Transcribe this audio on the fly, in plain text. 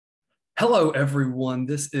Hello, everyone.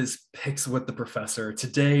 This is Picks with the Professor.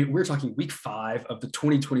 Today, we're talking week 5 of the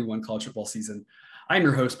 2021 college football season. I'm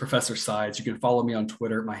your host, Professor Sides. You can follow me on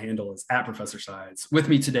Twitter. My handle is @Professor Sides. With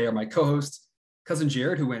me today are my co-hosts, cousin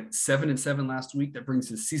Jared, who went 7-7 last week. That brings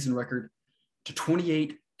his season record to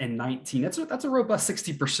 28-19. That's a robust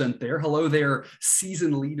 60% there. Hello there,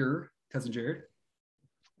 season leader, cousin Jared.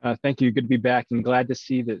 Thank you. Good to be back, and glad to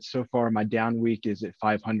see that so far my down week is at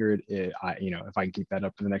 500. If I can keep that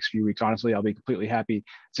up for the next few weeks, honestly, I'll be completely happy.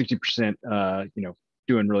 60%,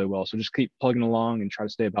 doing really well. So just keep plugging along and try to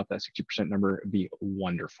stay about that 60% number. It'd be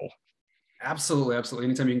wonderful. Absolutely, absolutely.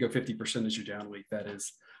 Anytime you can go 50% as your down week, that's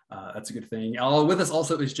a good thing. With us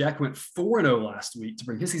also is Jack, who went 4-0 last week to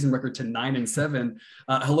bring his season record to 9-7.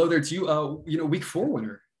 Hello there to you. Week 4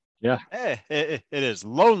 winner. Yeah. It is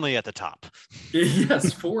lonely at the top.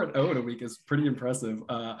 Yes, 4-0 in a week is pretty impressive.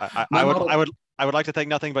 I would like to thank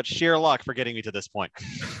nothing but sheer luck for getting me to this point.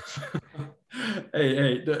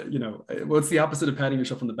 Hey, what's the opposite of patting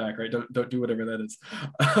yourself on the back, right? Don't do whatever that is.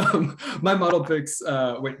 My model picks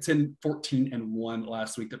went 10-14-1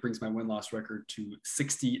 last week. That brings my win-loss record to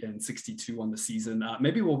 60-62 on the season.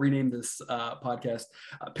 Maybe we'll rename this podcast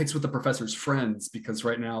Picks with the Professor's Friends, because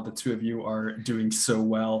right now the two of you are doing so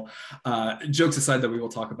well. Jokes aside, that we will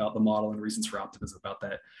talk about the model and reasons for optimism about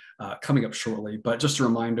that coming up shortly. But just a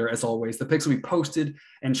reminder, as always, the picks will be posted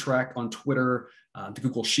and tracked on Twitter, the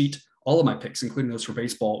Google Sheet. All of my picks, including those for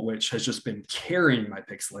baseball, which has just been carrying my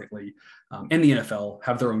picks lately, and the NFL,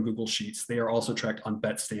 have their own Google Sheets. They are also tracked on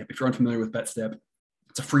BetStamp. If you're unfamiliar with BetStamp,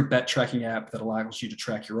 it's a free bet tracking app that allows you to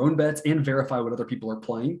track your own bets and verify what other people are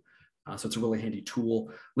playing. So it's a really handy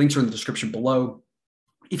tool. Links are in the description below.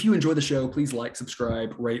 If you enjoy the show, please like,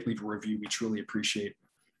 subscribe, rate, leave a review. We truly appreciate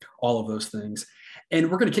all of those things. And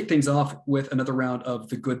we're going to kick things off with another round of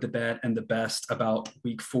the good, the bad, and the best about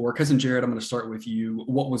week 4. Cousin Jared, I'm going to start with you.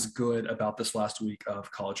 What was good about this last week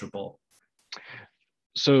of college football?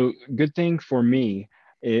 So good thing for me,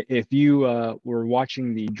 if you were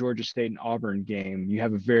watching the Georgia State and Auburn game, you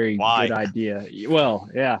have a very good idea. Well,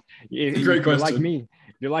 yeah. Great question.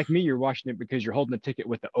 You're like me, you're watching it because you're holding a ticket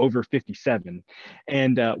with the over 57.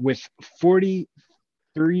 And with 45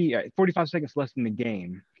 seconds left in the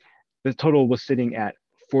game, the total was sitting at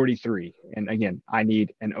 43. And again, I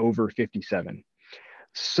need an over 57.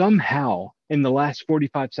 Somehow, in the last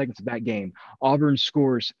 45 seconds of that game, Auburn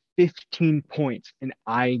scores 15 points, and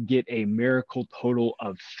I get a miracle total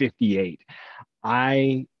of 58.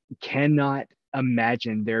 I cannot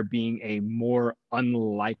imagine there being a more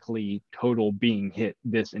unlikely total being hit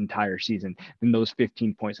this entire season than those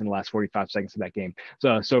 15 points in the last 45 seconds of that game.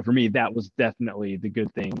 So for me, that was definitely the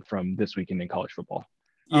good thing from this weekend in college football.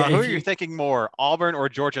 Yeah, who are you thinking more, Auburn or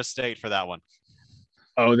Georgia State for that one?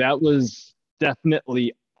 Oh, that was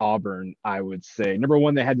definitely Auburn, I would say. Number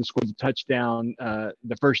one, they had to score the touchdown,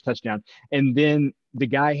 the first touchdown, and then the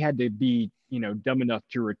guy had to be, dumb enough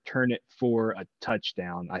to return it for a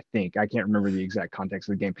touchdown. I think I can't remember the exact context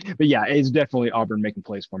of the game, but yeah, it's definitely Auburn making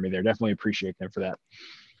plays for me there. Definitely appreciate them for that.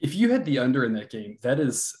 If you had the under in that game, that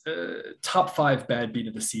is top 5 bad beat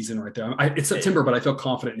of the season right there. It's September, but I feel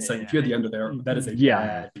confident in saying if you had the under there, that is a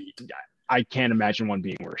bad beat. I can't imagine one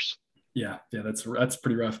being worse. Yeah, that's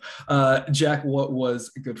pretty rough. Jack, what was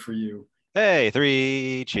good for you? Hey,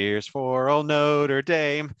 3 cheers for old Notre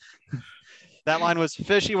Dame. That line was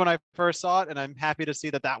fishy when I first saw it, and I'm happy to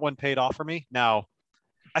see that one paid off for me. Now,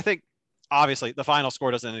 I think obviously the final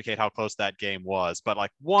score doesn't indicate how close that game was, but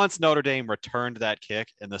once Notre Dame returned that kick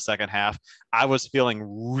in the second half, I was feeling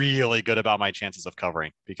really good about my chances of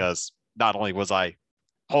covering, because not only was I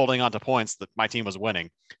holding on to points that my team was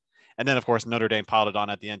winning, and then of course Notre Dame piled it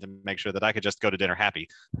on at the end to make sure that I could just go to dinner happy.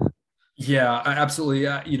 Yeah, absolutely.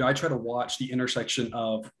 I try to watch the intersection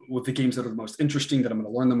of with the games that are the most interesting, that I'm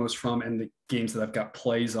going to learn the most from, and the games that I've got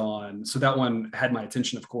plays on. So that one had my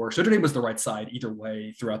attention, of course. Notre Dame was the right side either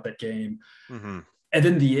way throughout that game. Mm-hmm. And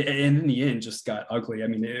then the end just got ugly. I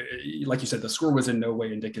mean, like you said, the score was in no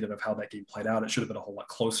way indicative of how that game played out. It should have been a whole lot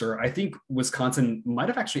closer. I think Wisconsin might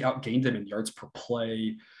have actually outgained them in yards per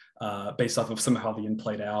play, based off of somehow the end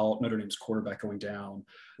played out, Notre Dame's quarterback going down.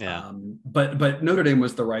 Yeah. But Notre Dame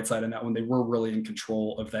was the right side in that one. They were really in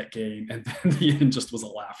control of that game, and then the end just was a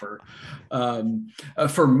laugher.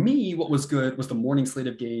 For me, what was good was the morning slate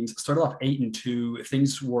of games. Started off 8-2.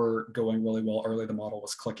 Things were going really well early. The model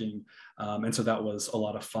was clicking, and so that was a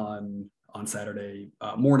lot of fun on Saturday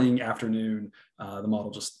morning, afternoon. The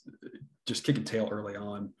model just kicking tail early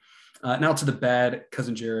on. Now to the bad,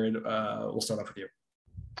 cousin Jared. We'll start off with you.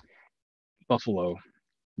 Buffalo,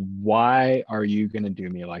 why are you going to do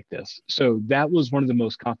me like this? So that was one of the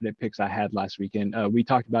most confident picks I had last weekend. We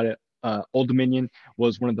talked about it Old Dominion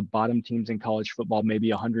was one of the bottom teams in college football, maybe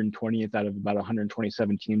 120th out of about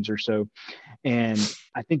 127 teams or so. And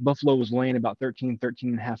I think Buffalo was laying about 13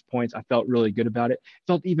 and a half points. I felt really good about it.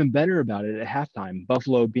 Felt even better about it at halftime.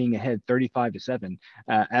 Buffalo being ahead 35-7.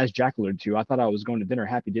 As Jack alluded to, I thought I was going to dinner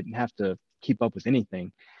happy, didn't have to keep up with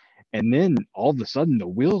anything. And then all of a sudden, the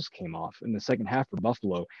wheels came off in the second half for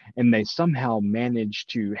Buffalo, and they somehow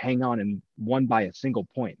managed to hang on and won by a single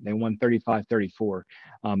point. They won 35-34.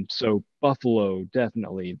 So Buffalo,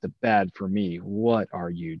 definitely the bad for me. What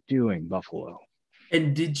are you doing, Buffalo?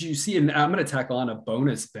 And did you see, and I'm going to tack on a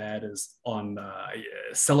bonus bad is on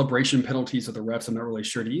celebration penalties of the refs. I'm not really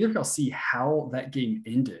sure. Did either of y'all see how that game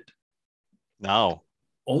ended? No.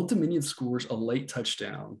 Old Dominion scores a late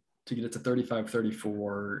touchdown to get it to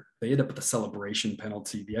 35-34. They end up with a celebration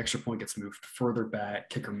penalty. The extra point gets moved further back.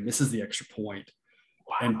 Kicker misses the extra point.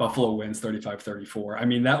 Wow. And Buffalo wins 35-34. I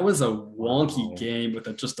mean, that was a wonky game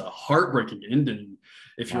with just a heartbreaking ending.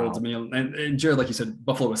 If you're Old Dominion, and Jared, like you said,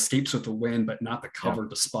 Buffalo escapes with the win, but not the cover,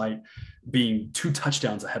 despite being 2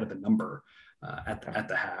 touchdowns ahead of the number at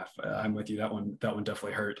the half. I'm with you. That one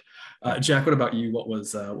definitely hurt. Jack, what about you? What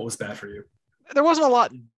was bad for you? There wasn't a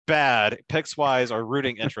lot bad picks wise or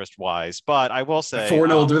rooting interest wise, but I will say 4-0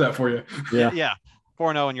 will do that for you. Yeah.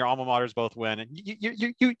 4-0 and your alma maters both win. And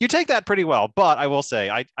you take that pretty well. But I will say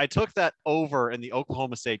I took that over in the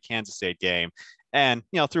Oklahoma State Kansas State game. And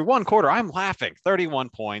through one quarter, I'm laughing. 31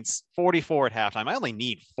 points, 44 at halftime. I only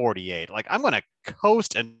need 48. Like, I'm going to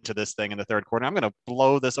coast into this thing in the third quarter. I'm going to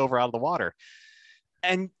blow this over out of the water.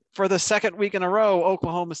 And for the second week in a row,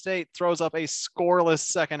 Oklahoma State throws up a scoreless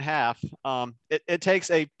second half. It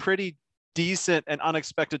takes a pretty decent and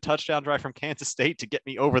unexpected touchdown drive from Kansas State to get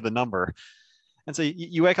me over the number. And so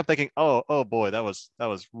you wake up thinking, oh boy, that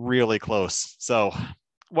was really close. So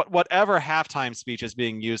whatever halftime speech is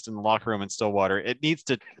being used in the locker room in Stillwater, it needs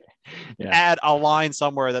to add a line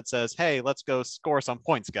somewhere that says, hey, let's go score some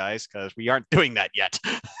points, guys, because we aren't doing that yet.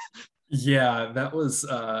 Yeah, that was,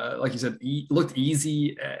 like you said, looked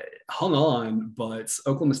easy, hung on, but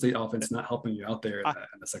Oklahoma State offense not helping you out there in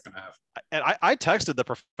the second half. And I texted the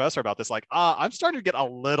professor about this, like, I'm starting to get a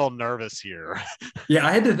little nervous here. Yeah,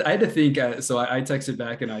 I had to think. So I texted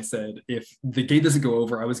back and I said, if the game doesn't go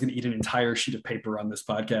over, I was going to eat an entire sheet of paper on this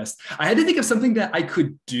podcast. I had to think of something that I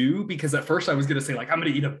could do, because at first I was going to say, like, I'm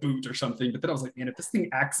going to eat a boot or something. But then I was like, man, if this thing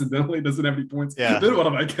accidentally doesn't have any points, then what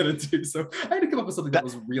am I going to do? So I had to come up with something that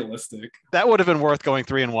was realistic. That would have been worth going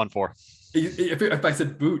 3-1 for. If I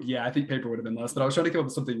said boot, yeah, I think paper would have been less, but I was trying to come up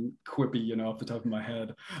with something quippy, off the top of my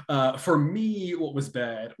head. For me, what was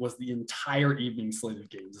bad was the entire evening slate of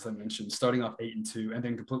games, as I mentioned, starting off 8-2 and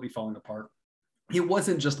then completely falling apart. It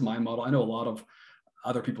wasn't just my model. I know a lot of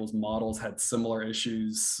other people's models had similar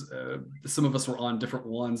issues. Some of us were on different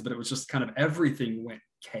ones, but it was just kind of everything went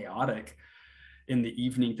chaotic in the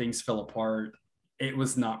evening. Things fell apart. It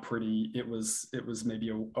was not pretty. It was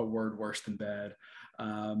maybe a word worse than bad.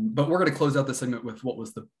 But we're going to close out this segment with what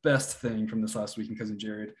was the best thing from this last weekend, Cousin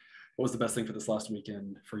Jared. What was the best thing for this last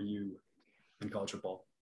weekend for you in college football?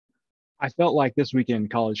 I felt like this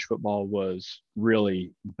weekend college football was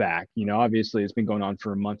really back. Obviously it's been going on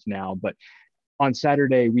for a month now, but on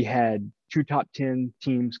Saturday we had 2 top 10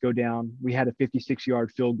 teams go down. We had a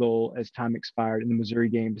 56-yard field goal as time expired in the Missouri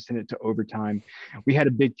game to send it to overtime. We had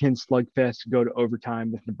a Big Ten slugfest go to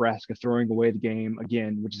overtime with Nebraska throwing away the game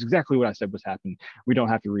again, which is exactly what I said was happening. We don't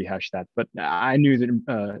have to rehash that, but I knew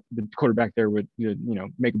that the quarterback there would,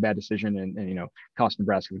 make a bad decision and cost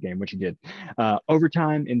Nebraska the game, which he did.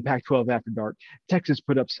 Overtime in Pac-12 after dark, Texas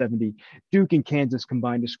put up 70. Duke and Kansas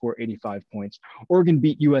combined to score 85 points. Oregon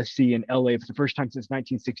beat USC in LA for the first time since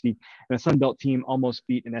 1960. And Sun Belt team almost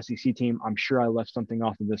beat an SEC team. I'm sure I left something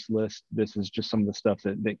off of this list. This is just some of the stuff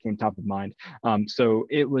that came top of mind. So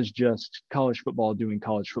it was just college football doing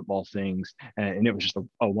college football things. And it was just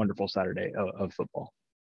a wonderful Saturday of football.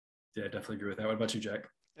 Yeah, I definitely agree with that. What about you, Jack?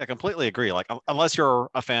 I completely agree. Like, unless you're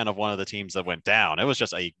a fan of one of the teams that went down, it was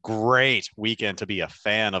just a great weekend to be a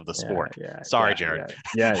fan of the sport. Sorry, Jared.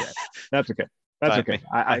 Yeah. That's okay. That's okay.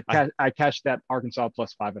 I cashed that Arkansas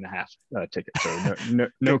plus 5.5 ticket, so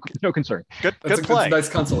no concern. Good play. That's a nice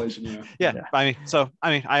consolation. Yeah. I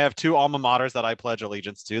mean, I have 2 alma maters that I pledge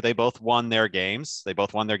allegiance to. They both won their games. They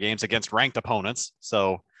both won their games against ranked opponents.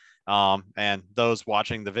 So, and those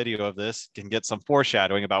watching the video of this can get some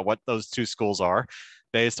foreshadowing about what those 2 schools are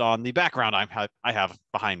based on the background I have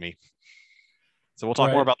behind me. So we'll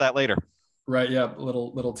talk more about that later. Right. Yeah.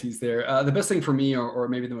 Little tease there. The best thing for me, or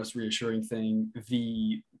maybe the most reassuring thing,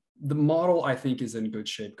 the model I think is in good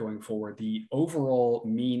shape going forward. The overall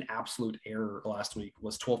mean absolute error last week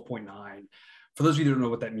was 12.9, For those of you who don't know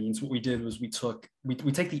what that means, what we did was we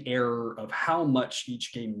take the error of how much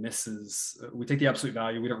each game misses. We take the absolute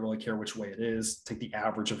value. We don't really care which way it is. Take the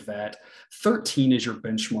average of that. 13 is your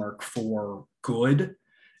benchmark for good.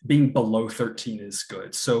 Being below 13 is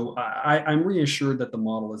good. So I'm reassured that the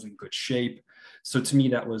model is in good shape. So to me,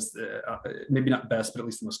 that was maybe not best, but at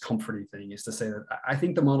least the most comforting thing, is to say that I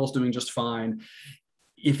think the model's doing just fine.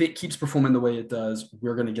 If it keeps performing the way it does,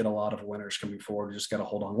 we're going to get a lot of winners coming forward. We just got to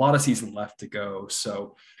hold on. A lot of season left to go.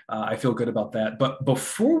 So I feel good about that. But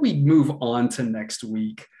before we move on to next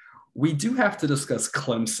week, we do have to discuss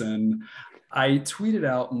Clemson. I tweeted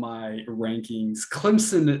out my rankings.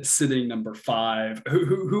 Clemson sitting number 5.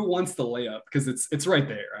 Who wants the layup? Because it's right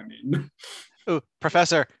there. I mean, Ooh,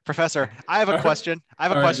 Professor, I have a question. All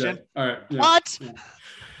right. Yeah. What?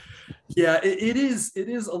 Yeah, it is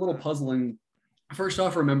a little puzzling. First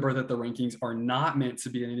off, remember that the rankings are not meant to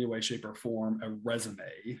be in any way, shape, or form a resume.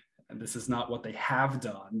 And this is not what they have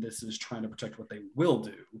done. This is trying to protect what they will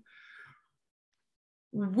do.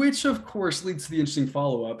 Which, of course, leads to the interesting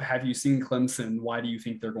follow-up. Have you seen Clemson? Why do you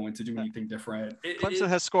think they're going to do anything different? Clemson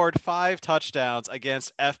has scored 5 touchdowns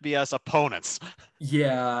against FBS opponents.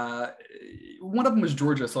 Yeah. One of them was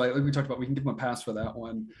Georgia. So like we talked about, we can give them a pass for that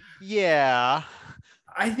one. Yeah.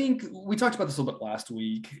 I think we talked about this a little bit last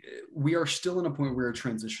week. We are still in a point where we're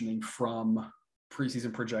transitioning from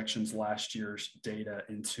preseason projections, last year's data,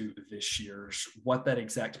 into this year's. What that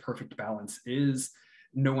exact perfect balance is,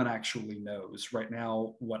 no one actually knows. Right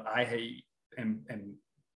now, what I am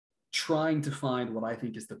trying to find what I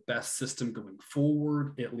think is the best system going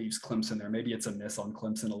forward. It leaves Clemson there. Maybe it's a miss on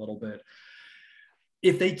Clemson a little bit.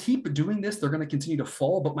 If they keep doing this, they're going to continue to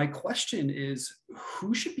fall. But my question is,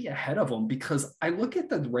 who should be ahead of them? Because I look at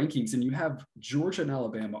the rankings and you have Georgia and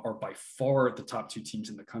Alabama are by far the top 2 teams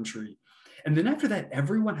in the country. And then after that,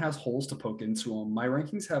 everyone has holes to poke into them. My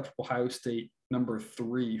rankings have Ohio State number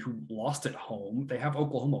 3, who lost at home. They have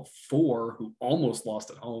Oklahoma 4, who almost lost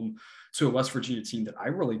at home to a West Virginia team that I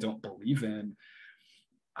really don't believe in.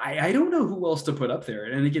 I don't know who else to put up there.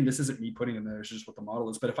 And again, this isn't me putting them there. It's just what the model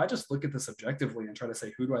is. But if I just look at this objectively and try to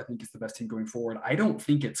say, who do I think is the best team going forward? I don't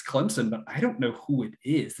think it's Clemson, but I don't know who it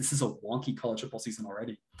is. This is a wonky college football season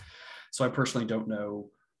already. So I personally don't know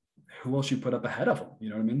who else you put up ahead of them. You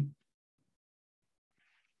know what I mean?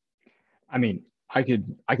 I mean, I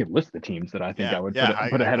could list the teams that I think I would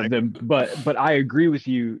put ahead of them, but I agree with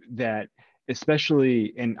you that,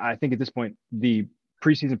 especially, and I think at this point, the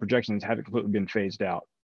preseason projections haven't completely been phased out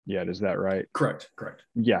yet. Is that right? Correct.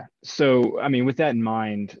 Yeah. So, I mean, with that in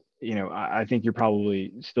mind, I think you're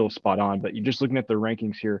probably still spot on, but you're just looking at the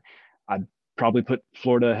rankings here. I'd probably put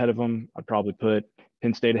Florida ahead of them. I'd probably put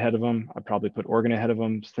Penn State ahead of them. I'd probably put Oregon ahead of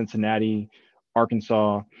them, Cincinnati,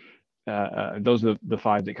 Arkansas. Those are the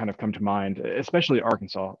 5 that kind of come to mind, especially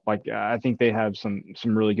Arkansas. Like, I think they have some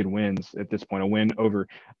really good wins at this point. A win over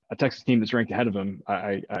a Texas team that's ranked ahead of them.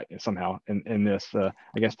 I somehow in this,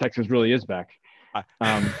 I guess Texas really is back.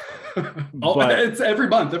 But it's every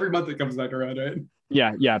month it comes back around, right?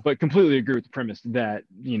 Yeah, but completely agree with the premise that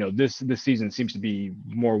this season seems to be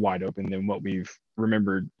more wide open than what we've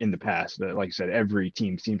remembered in the past. Like I said, every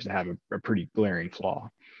team seems to have a pretty glaring flaw.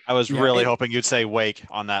 I was really hoping you'd say Wake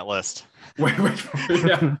on that list. Wake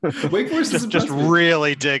Forest is just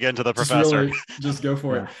really dig into the professor. Just go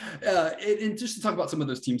for it. And just to talk about some of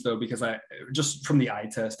those teams, though, because I just from the eye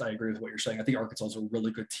test, I agree with what you're saying. I think Arkansas is a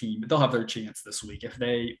really good team. They'll have their chance this week if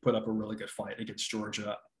they put up a really good fight against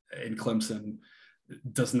Georgia. And Clemson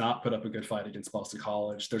does not put up a good fight against Boston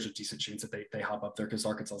College. There's a decent chance that they hop up there, because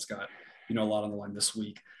Arkansas's got a lot on the line this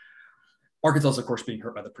week. Arkansas, of course, being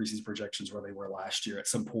hurt by the preseason projections where they were last year at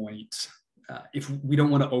some point. If we don't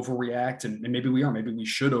want to overreact, and maybe we are, maybe we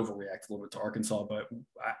should overreact a little bit to Arkansas, but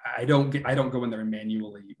I don't go in there and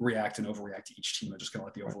manually react and overreact to each team. I'm just going to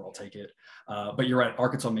let the overall take it. But you're right,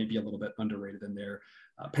 Arkansas may be a little bit underrated in there.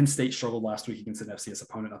 Penn State struggled last week against an FCS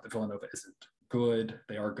opponent. Not that Villanova isn't good.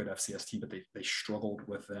 They are a good FCS team, but they struggled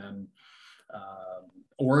with them.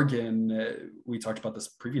 Oregon, we talked about this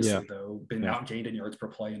previously, though, been outgained in yards per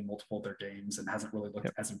play in multiple of their games and hasn't really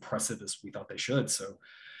looked as impressive as we thought they should. So,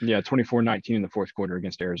 24-19 in the fourth quarter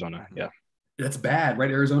against Arizona. Yeah. That's bad,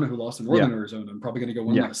 right? Arizona, who lost in Northern Arizona, I'm probably going to go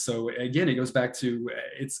one less. So again, it goes back to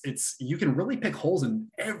it's you can really pick holes in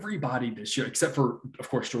everybody this year, except for, of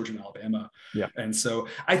course, Georgia and Alabama. Yeah. And so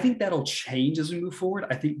I think that'll change as we move forward.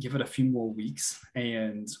 I think give it a few more weeks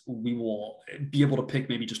and we will be able to pick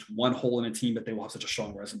maybe just one hole in a team, but they will have such a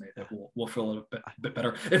strong resume that we'll feel a bit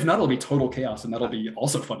better. If not, it'll be total chaos, and that'll be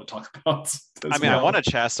also fun to talk about. I want to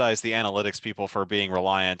chastise the analytics people for being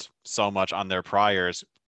reliant so much on their priors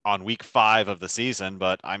on week 5 of the season,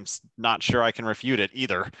 but I'm not sure I can refute it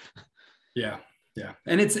either. Yeah. Yeah.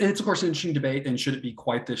 And it's of course an interesting debate, and should it be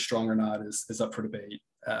quite this strong or not is up for debate.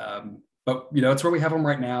 But it's where we have them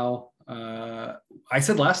right now. I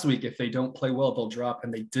said last week, if they don't play well, they'll drop,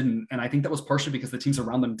 and they didn't. And I think that was partially because the teams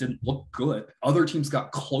around them didn't look good. Other teams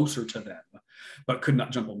got closer to them, but could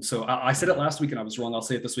not jump them. So I said it last week, and I was wrong. I'll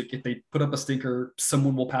say it this week. If they put up a stinker,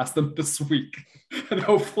 someone will pass them this week. And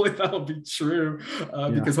hopefully that'll be true,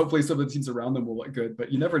 because hopefully some of the teams around them will look good.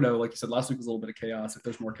 But you never know. Like you said, last week was a little bit of chaos. If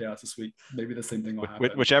there's more chaos this week, maybe the same thing will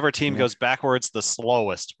happen. Whichever team goes backwards the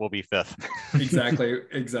slowest will be fifth. Exactly.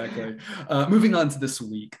 Moving on to this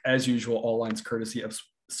week, as usual, all lines courtesy of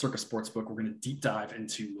Circa Sportsbook. We're going to deep dive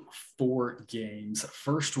into 4 games.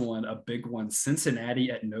 First one, a big one,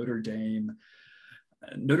 Cincinnati at Notre Dame.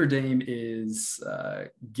 Notre Dame is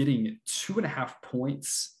getting 2.5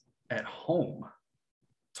 points at home,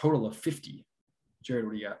 total of 50. Jared,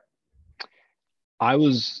 what do you got? I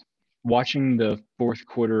was watching the fourth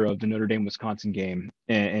quarter of the Notre Dame Wisconsin game,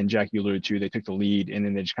 and Jack, you alluded to, they took the lead and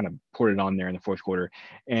then they just kind of poured it on there in the fourth quarter.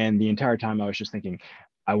 And the entire time I was just thinking,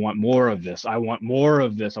 I want more of this. I want more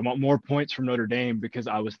of this. I want more points from Notre Dame, because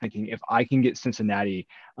I was thinking if I can get Cincinnati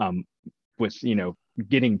with,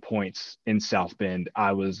 getting points in South Bend,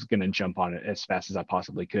 I was going to jump on it as fast as I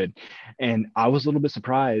possibly could. And I was a little bit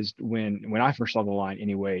surprised when I first saw the line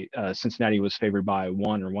anyway. Cincinnati was favored by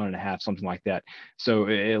 1 or 1.5, something like that. So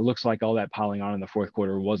it looks like all that piling on in the fourth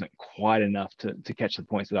quarter wasn't quite enough to catch the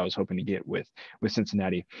points that I was hoping to get with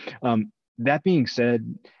Cincinnati. That being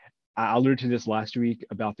said, I alluded to this last week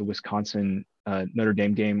about the Wisconsin Notre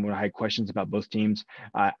Dame game when I had questions about both teams.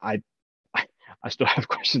 I still have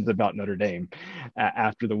questions about Notre Dame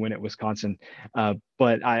after the win at Wisconsin,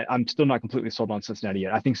 but I'm still not completely sold on Cincinnati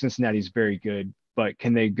yet. I think Cincinnati is very good, but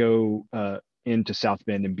can they go into South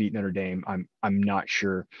Bend and beat Notre Dame? I'm not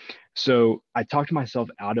sure. So I talked myself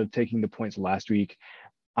out of taking the points last week.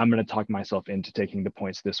 I'm going to talk myself into taking the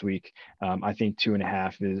points this week. I think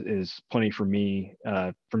 2.5 is plenty for me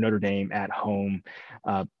for Notre Dame at home.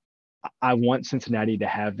 I want Cincinnati to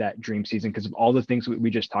have that dream season because of all the things we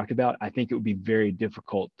just talked about. I think it would be very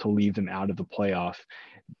difficult to leave them out of the playoff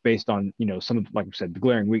based on, some of, like I said, the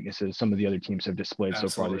glaring weaknesses some of the other teams have displayed so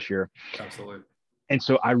far this year. Absolutely. And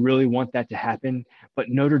so I really want that to happen. But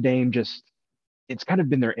Notre Dame it's kind of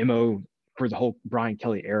been their MO for the whole Brian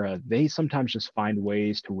Kelly era. They sometimes just find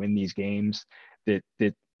ways to win these games that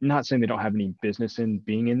not saying they don't have any business in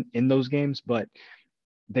being in those games, but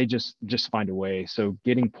they just find a way. So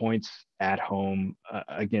getting points at home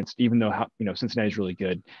against, even though Cincinnati is really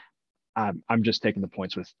good, I'm just taking the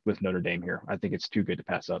points with Notre Dame here. I think it's too good to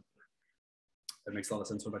pass up. That makes a lot of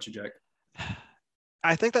sense. What about you, Jack?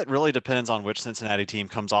 I think that really depends on which Cincinnati team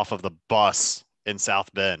comes off of the bus in South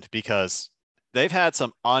Bend, because they've had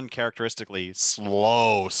some uncharacteristically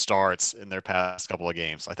slow starts in their past couple of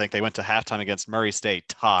games. I think they went to halftime against Murray State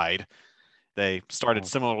tied. They started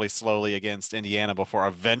similarly slowly against Indiana before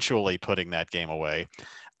eventually putting that game away.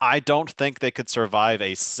 I don't think they could survive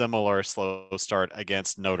a similar slow start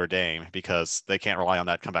against Notre Dame, because they can't rely on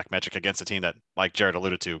that comeback magic against a team that, like Jared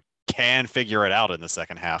alluded to, can figure it out in the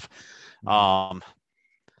second half.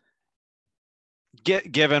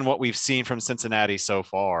 Given what we've seen from Cincinnati so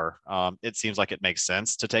far, it seems like it makes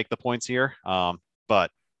sense to take the points here.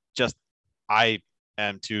 But just I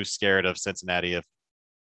am too scared of Cincinnati, of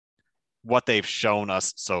what they've shown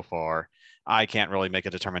us so far. I can't really make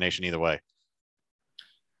a determination either way.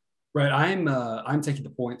 Right. I'm taking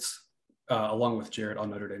the points along with Jared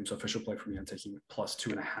on Notre Dame. So official play for me, I'm taking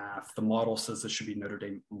 +2.5. The model says this should be Notre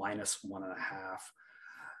Dame -1.5.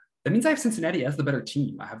 That means I have Cincinnati as the better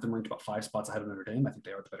team. I have them ranked about 5 spots ahead of Notre Dame. I think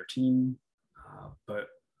they are the better team. But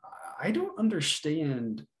I don't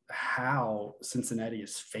understand how Cincinnati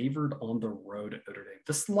is favored on the road at Notre Dame.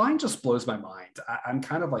 This line just blows my mind. I'm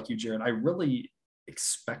kind of like you, Jared. I really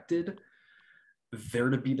expected there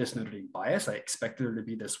to be this Notre Dame bias. I expected there to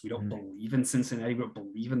be this, we don't believe in Cincinnati, we don't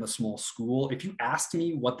believe in the small school. If you asked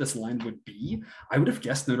me what this line would be, I would have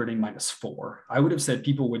guessed Notre Dame -4. I would have said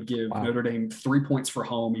people would give Notre Dame 3 points for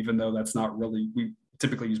home, even though that's not really, we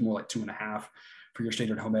typically use more like 2.5 for your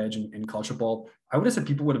standard home edge in college football. I would have said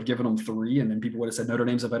people would have given them 3, and then people would have said Notre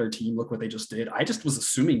Dame's a better team. Look what they just did. I just was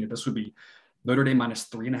assuming that this would be Notre Dame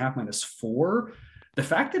 -3.5, -4. The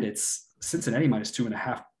fact that it's Cincinnati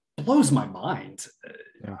 -2.5 blows my mind.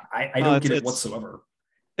 I don't get it whatsoever.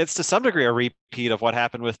 It's to some degree a repeat of what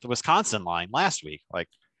happened with the Wisconsin line last week. Like,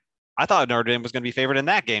 I thought Notre Dame was going to be favored in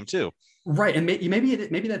that game too. Right. And maybe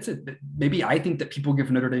that's it. Maybe I think that people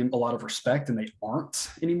give Notre Dame a lot of respect and they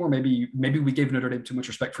aren't anymore. Maybe we gave Notre Dame too much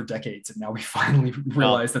respect for decades, and now we finally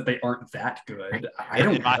realize that they aren't that good. I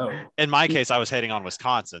don't know. In my case, I was hating on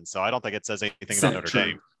Wisconsin, so I don't think it says anything about Notre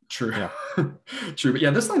Dame. True. Yeah. True. But yeah,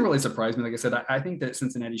 this line really surprised me. Like I said, I think that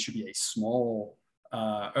Cincinnati should be a small,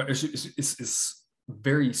 is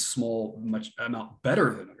very small, much amount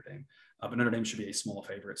better than Notre Dame. But Notre Dame should be a small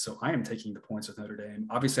favorite. So I am taking the points with Notre Dame.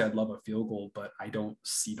 Obviously, I'd love a field goal, but I don't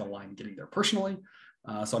see the line getting there personally.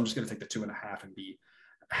 So I'm just going to take the 2.5 and be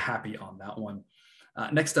happy on that one.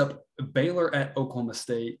 Next up, Baylor at Oklahoma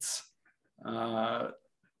State.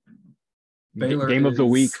 Baylor game of the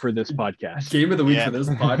is week for this podcast. Game of the week for this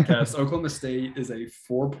podcast. Oklahoma State is a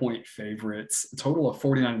 4-point favorite, a total of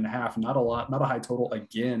 49.5. Not a lot, not a high total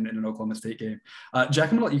again in an Oklahoma State game.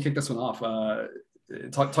 Jack, I'm gonna let you kick this one off.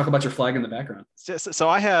 Talk about your flag in the background. So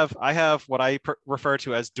I have what I refer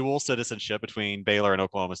to as dual citizenship between Baylor and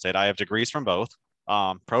Oklahoma State. I have degrees from both.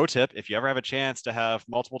 Pro tip, if you ever have a chance to have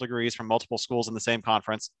multiple degrees from multiple schools in the same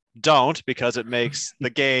conference, don't, because it makes the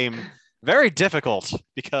game very difficult,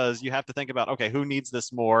 because you have to think about, okay, who needs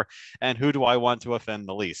this more and who do I want to offend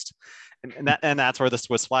the least? And that's where the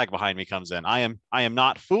Swiss flag behind me comes in. I am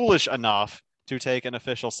not foolish enough to take an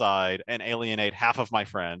official side and alienate half of my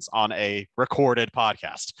friends on a recorded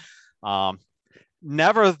podcast.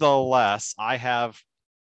 Nevertheless, I have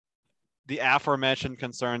the aforementioned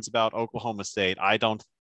concerns about Oklahoma State. I don't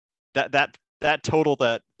that total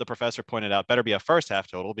that the professor pointed out better be a first half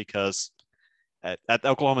total, because at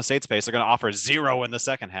Oklahoma State's pace, they're going to offer 0 in the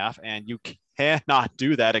second half, and you cannot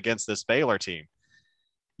do that against this Baylor team.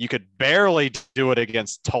 You could barely do it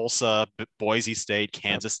against Tulsa, Boise State,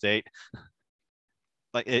 Kansas State.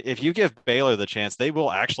 Like, if you give Baylor the chance, they will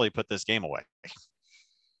actually put this game away.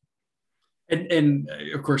 And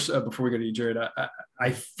of course, before we go to you, Jared,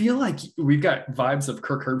 I feel like we've got vibes of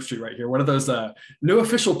Kirk Herbstreit right here. One of those no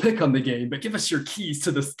official pick on the game, but give us your keys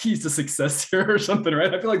to success here or something,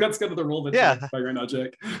 right? I feel like that's kind of the role that's by right now,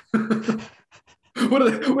 Jack. What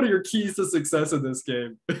are your keys to success in this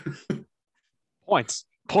game? Points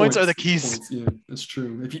are the keys. Points, yeah, that's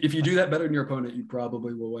true. If you do that better than your opponent, you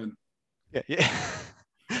probably will win. Yeah.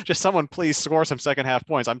 Just someone please score some second half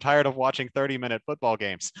points. I'm tired of watching 30-minute football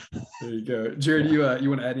games. There you go. Jared, you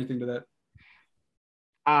want to add anything to that?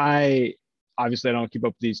 I don't keep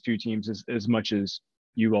up with these two teams as much as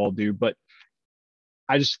you all do, but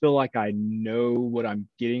I just feel like I know what I'm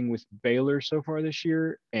getting with Baylor so far this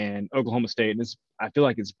year, and Oklahoma State. And I feel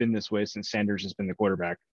like it's been this way since Sanders has been the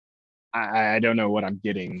quarterback. I don't know what I'm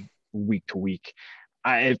getting week to week.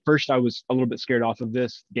 At first, I was a little bit scared off of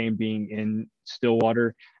this game being in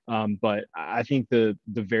Stillwater, but I think the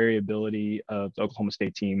variability of the Oklahoma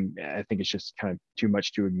State team, I think it's just kind of too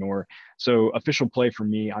much to ignore. So official play for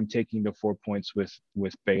me, I'm taking the 4 points with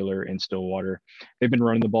Baylor and Stillwater. They've been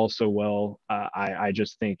running the ball so well. I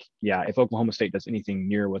just think, if Oklahoma State does anything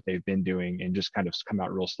near what they've been doing and just kind of come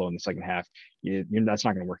out real slow in the second half, that's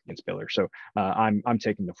not going to work against Baylor. So I'm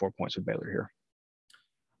taking the 4 points with Baylor here.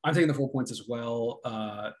 I'm taking the 4 points as well.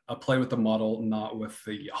 A play with the model, not with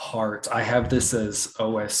the heart. I have this as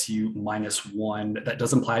OSU -1. That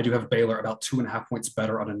does imply I do have Baylor about 2.5 points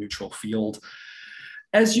better on a neutral field.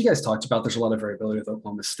 As you guys talked about, there's a lot of variability with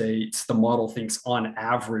Oklahoma State. The model thinks on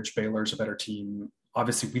average Baylor's a better team.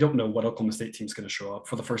 Obviously, we don't know what Oklahoma State team is going to show up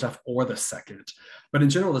for the first half or the second. But in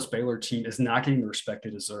general, this Baylor team is not getting the respect they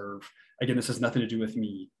deserve. Again, this has nothing to do with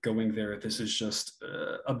me going there. This is just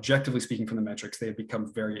objectively speaking from the metrics. They've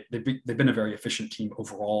become they've been a very efficient team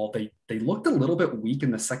overall. They looked a little bit weak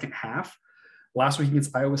in the second half. Last week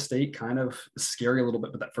against Iowa State, kind of scary a little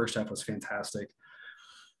bit, but that first half was fantastic.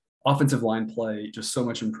 Offensive line play, just so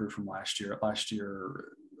much improved from last year. Last year,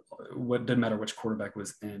 what didn't matter which quarterback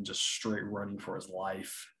was in, just straight running for his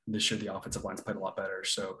life. This year, the offensive line's played a lot better.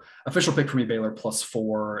 So official pick for me, Baylor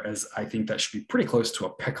 +4, as I think that should be pretty close to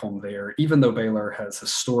a pick home there, even though Baylor has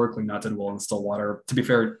historically not done well in Stillwater. To be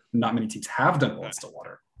fair, not many teams have done well in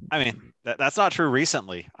Stillwater. I mean, that's not true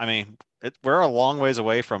recently. I mean, we're a long ways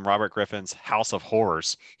away from Robert Griffin's House of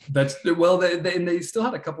Horrors. That's well, they still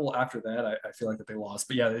had a couple after that. I feel like that they lost,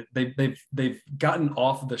 but yeah, they've gotten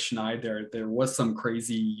off the schneid there. There was some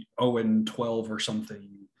crazy 0-12 or something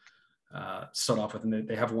start off with, and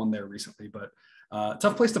they have one there recently. But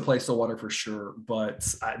tough place to play Stillwater for sure.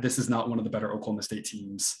 But this is not one of the better Oklahoma State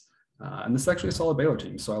teams. And this is actually a solid Baylor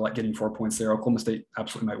team. So I like getting 4 points there. Oklahoma State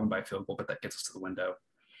absolutely might win by a field goal, but that gets us to the window.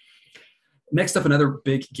 Next up, another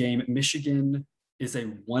big game. Michigan is a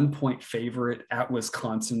 1-point favorite at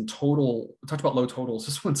Wisconsin. Total, we talked about low totals.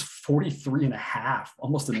 This one's 43.5,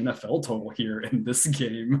 almost an NFL total here in this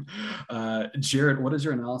game. Jared, what is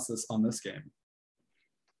your analysis on this game?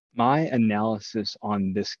 My analysis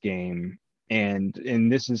on this game, and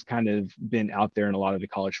this has kind of been out there in a lot of the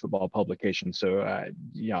college football publications, so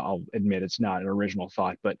I'll admit it's not an original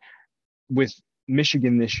thought, but with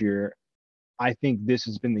Michigan this year, I think this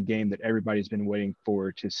has been the game that everybody's been waiting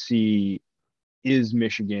for to see, does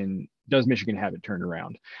Michigan have it turned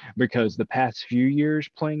around? Because the past few years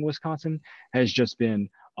playing Wisconsin has just been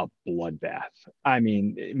a bloodbath. I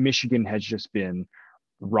mean, Michigan has just been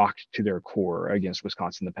rocked to their core against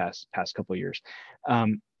Wisconsin the past couple of years.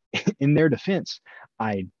 In their defense,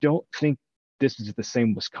 I don't think this is the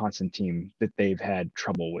same Wisconsin team that they've had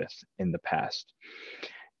trouble with in the past.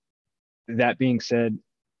 That being said,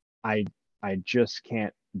 I just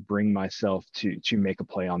can't bring myself to make a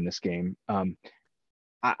play on this game.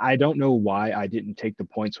 I don't know why I didn't take the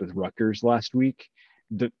points with Rutgers last week.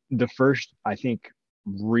 The first, I think,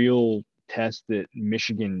 real test that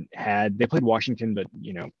Michigan had, they played Washington, but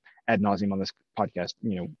ad nauseum on this podcast,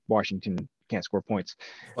 Washington can't score points.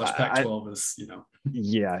 Plus Pac-12 is,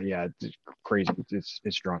 yeah, it's crazy.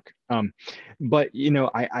 It's drunk. But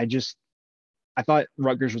I thought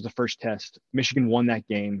Rutgers was the first test. Michigan won that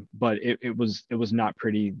game, but it was not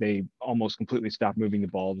pretty. They almost completely stopped moving the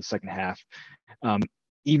ball in the second half.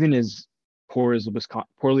 Even as poorly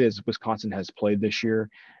as Wisconsin has played this year,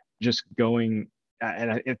 just going,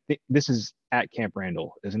 and I think this is at Camp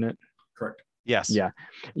Randall, isn't it? Correct. Yes.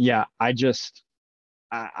 Yeah.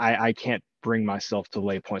 I can't bring myself to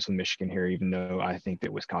lay points with Michigan here, even though I think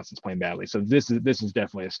that Wisconsin's playing badly. So this is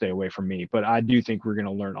definitely a stay away from me. But I do think we're going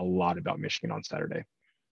to learn a lot about Michigan on Saturday.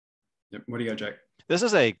 Yep. What do you got, Jack? This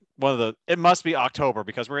is it must be October,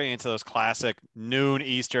 because we're getting into those classic noon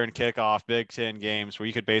Eastern kickoff Big Ten games where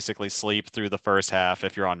you could basically sleep through the first half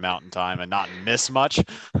if you're on Mountain Time and not miss much.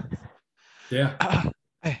 Yeah.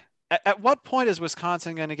 At what point is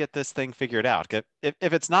Wisconsin going to get this thing figured out?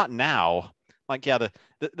 If it's not now, the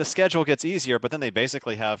schedule gets easier, but then they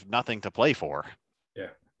basically have nothing to play for. Yeah.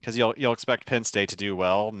 Because you'll expect Penn State to do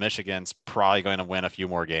well. Michigan's probably going to win a few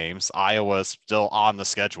more games. Iowa's still on the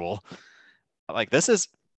schedule.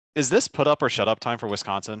 Is this put up or shut up time for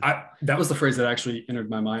Wisconsin? That was the phrase that actually entered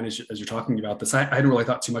my mind as you're talking about this. I hadn't really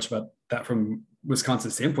thought too much about that from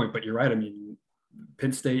Wisconsin's standpoint, but you're right. I mean,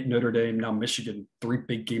 Penn State, Notre Dame, now Michigan, 3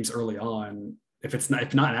 big games early on. If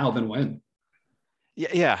not now, then when?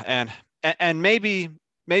 Yeah, and maybe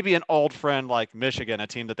an old friend like Michigan, a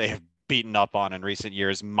team that they have beaten up on in recent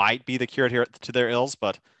years, might be the cure here to their ills.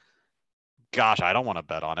 But gosh, I don't want to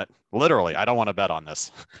bet on it. Literally, I don't want to bet on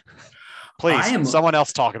this. Please, someone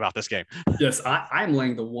else talk about this game. Yes, I'm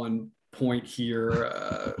laying the 1 point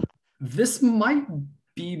here. This might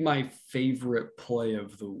be my favorite play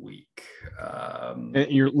of the week.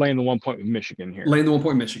 You're laying the 1 point with Michigan here. Laying the 1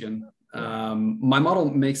 point Michigan. My model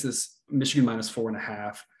makes this Michigan minus 4.5.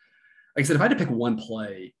 Like I said, if I had to pick one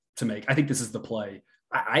play to make, I think this is the play.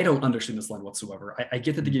 I don't understand this line whatsoever. I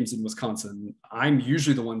get that the game's in Wisconsin. I'm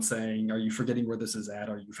usually the one saying, are you forgetting where this is at?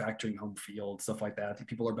 Are you factoring home field? Stuff like that. I think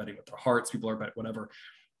people are betting with their hearts. People are betting whatever.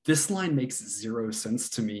 This line makes 0 sense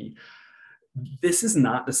to me. This is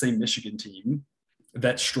not the same Michigan team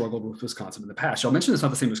that struggled with Wisconsin in the past. Y'all mentioned it's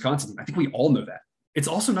not the same Wisconsin team. I think we all know that. It's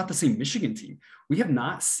also not the same Michigan team. We have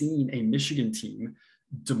not seen a Michigan team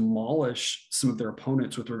demolish some of their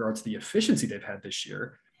opponents with regard to the efficiency they've had this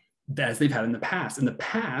year as they've had in the past. In the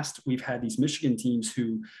past, we've had these Michigan teams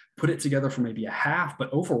who put it together for maybe a half, but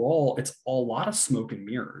overall, it's a lot of smoke and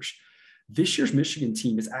mirrors. This year's Michigan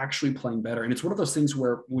team is actually playing better. And it's one of those things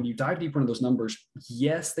where when you dive deeper into those numbers,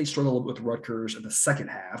 yes, they struggled a little bit with Rutgers in the second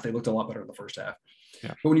half. They looked a lot better in the first half.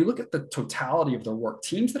 Yeah. But when you look at the totality of their work,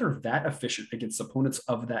 teams that are that efficient against opponents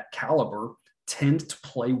of that caliber tend to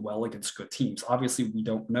play well against good teams. Obviously, we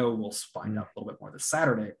don't know. We'll find out a little bit more this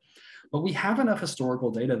Saturday. But we have enough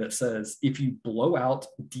historical data that says if you blow out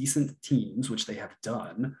decent teams, which they have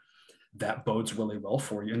done, that bodes really well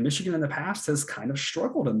for you. And Michigan in the past has kind of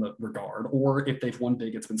struggled in the regard, or if they've won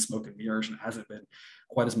big, it's been smoke and mirrors and hasn't been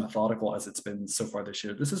quite as methodical as it's been so far this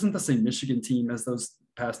year. This isn't the same Michigan team as those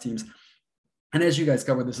past teams. And as you guys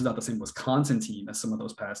covered, this is not the same Wisconsin team as some of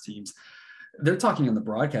those past teams. They're talking on the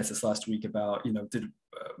broadcast this last week about, did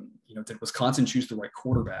Wisconsin choose the right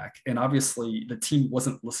quarterback? And obviously the team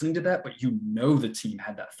wasn't listening to that, but the team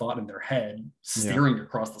had that thought in their head, staring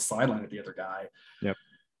across the sideline at the other guy. Yep.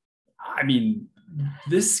 I mean,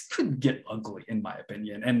 this could get ugly in my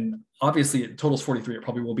opinion. And obviously it totals 43. It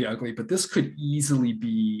probably will be ugly, but this could easily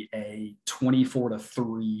be a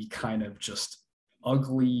 24-3 kind of just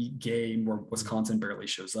ugly game where Wisconsin barely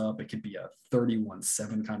shows up. It could be a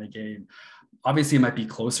 31-7 kind of game. Obviously it might be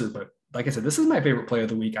closer, but like I said, this is my favorite play of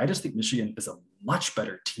the week. I just think Michigan is a much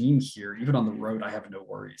better team here. Even on the road, I have no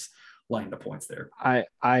worries laying the points there.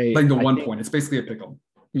 Laying the 1 point. It's basically a pick 'em.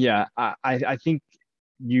 Yeah, I think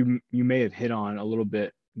you may have hit on a little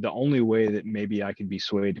bit. The only way that maybe I could be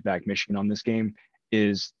swayed to back Michigan on this game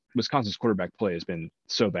is Wisconsin's quarterback play has been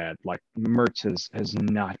so bad. Like Mertz has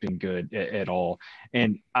not been good at all.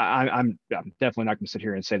 And I'm definitely not going to sit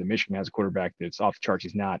here and say that Michigan has a quarterback that's off the charts.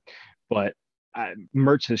 He's not. But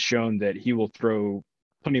Mertz has shown that he will throw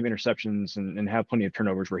plenty of interceptions and have plenty of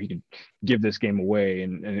turnovers where he can give this game away.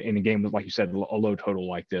 And in a game with, like you said, a low total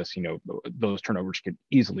like this, those turnovers could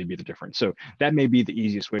easily be the difference. So that may be the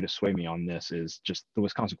easiest way to sway me on this, is just the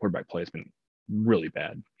Wisconsin quarterback play has been really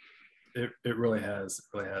bad. It really has.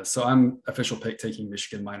 It really has. So I'm official pick taking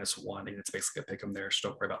Michigan -1, and it's basically a pick 'em there. So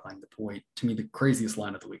don't worry about lying the point. To me, the craziest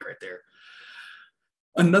line of the week right there.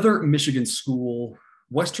 Another Michigan school,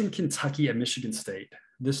 Western Kentucky at Michigan State.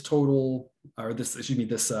 This total, or this, excuse me,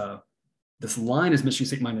 this line is Michigan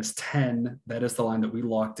State -10. That is the line that we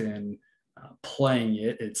locked in playing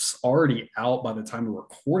it. It's already out by the time we're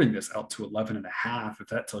recording this, out to 11.5. If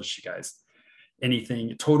that tells you guys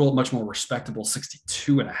anything. Total much more respectable,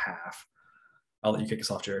 62.5. I'll let you kick us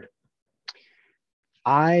off, Jared.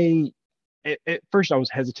 At first I was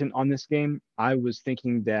hesitant on this game. I was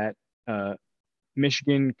thinking that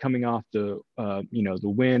Michigan, coming off the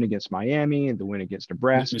win against Miami and the win against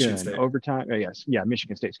Nebraska and overtime.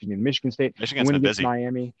 Michigan State. Excuse me, Michigan State win against busy.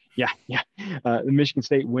 Miami. The Michigan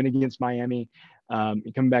State win against Miami.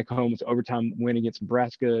 Coming back home with overtime win against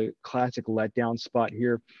Nebraska. Classic letdown spot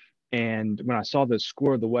here. And when I saw the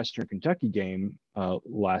score of the Western Kentucky game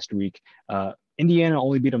last week, Indiana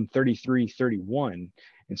only beat them 33-31.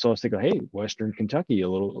 And so I was thinking, hey, Western Kentucky, a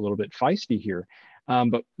little bit feisty here.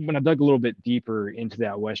 But when I dug a little bit deeper into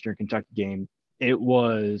that Western Kentucky game, it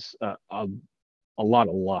was a lot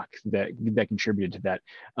of luck that contributed to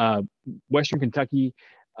that. Western Kentucky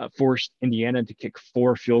forced Indiana to kick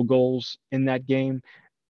 4 field goals in that game.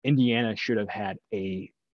 Indiana should have had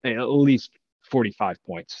at least 45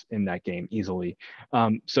 points in that game easily.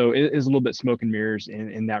 So it is a little bit smoke and mirrors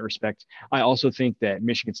in that respect. I also think that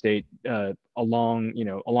Michigan State along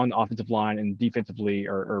the offensive line and defensively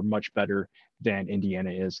are much better than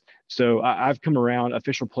Indiana is. So I've come around.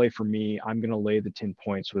 Official play for me, I'm going to lay the 10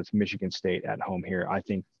 points with Michigan State at home here. I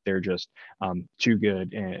think they're just too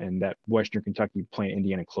good. And that Western Kentucky playing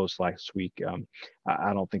Indiana close last week,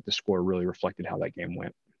 I don't think the score really reflected how that game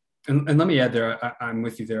went. And let me add there, I'm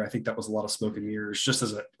with you there. I think that was a lot of smoke and mirrors. Just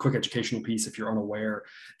as a quick educational piece, if you're unaware,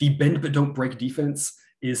 the bend but don't break defense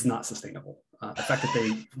is not sustainable. The fact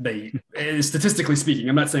that they statistically speaking,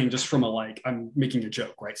 I'm not saying just from I'm making a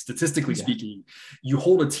joke, right? Statistically speaking, you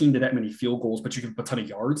hold a team to that many field goals, but you give up a ton of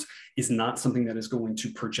yards is not something that is going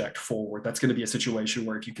to project forward. That's going to be a situation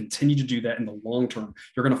where if you continue to do that in the long term,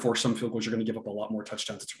 you're going to force some field goals. You're going to give up a lot more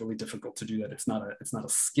touchdowns. It's really difficult to do that. It's not a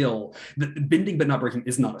skill. The bending but not breaking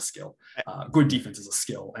is not a skill. Good defense is a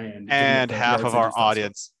skill. And half of our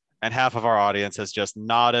audience. And half of our audience has just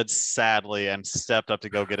nodded sadly and stepped up to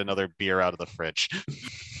go get another beer out of the fridge.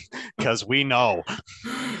 Because we know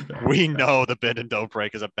the bend and don't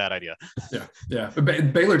break is a bad idea. Yeah.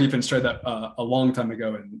 Baylor defense tried that a long time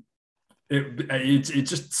ago, and it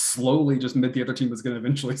just slowly just meant the other team was going to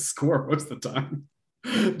eventually score most of the time.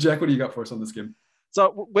 Jack, what do you got for us on this game?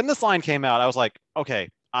 So when this line came out, I was like, okay,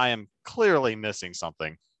 I am clearly missing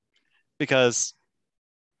something. Because,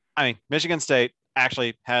 Michigan State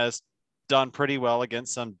actually has done pretty well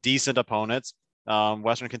against some decent opponents.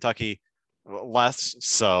 Western Kentucky less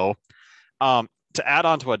so. To add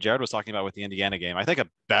on to what Jared was talking about with the Indiana game, I think a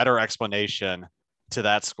better explanation to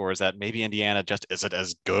that score is that maybe Indiana just isn't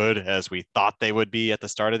as good as we thought they would be at the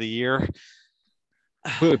start of the year.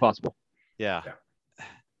 Really possible. Yeah.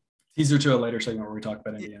 Teaser to a later segment where we talk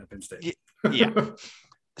about Indiana Penn State. Yeah.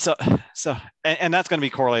 So that's going to be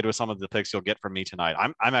correlated with some of the picks you'll get from me tonight.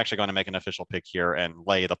 I'm actually going to make an official pick here and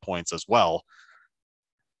lay the points as well.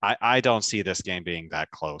 I don't see this game being that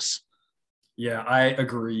close. Yeah, I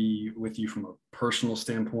agree with you from a personal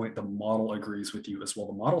standpoint. The model agrees with you as well.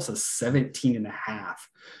 The model says 17.5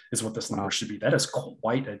 is what this number should be. That is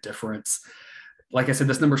quite a difference. Like I said,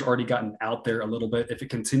 this number's already gotten out there a little bit. If it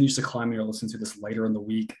continues to climb, you'll listen to this later in the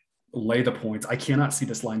week. Lay the points. I cannot see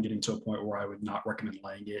this line getting to a point where I would not recommend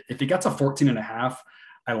laying it. If it got to 14.5,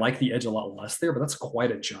 I like the edge a lot less there, but that's quite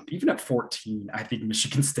a jump. Even at 14, I think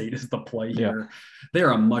Michigan State is the play here.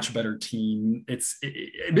 They're a much better team.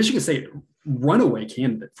 Michigan State runaway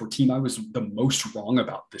candidate for team I was the most wrong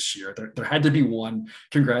about this year. There had to be one.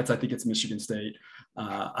 Congrats. I think it's Michigan State.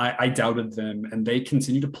 I doubted them, and they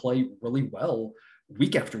continue to play really well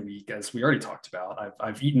week after week, as we already talked about.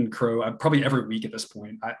 I've eaten crow probably every week at this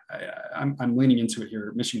point. I'm leaning into it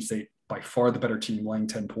here. Michigan State, by far the better team. Laying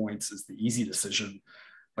 10 points is the easy decision.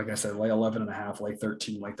 Like I said, lay 11.5, lay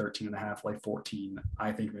 13, lay 13.5, lay 14.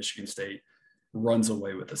 I think Michigan State runs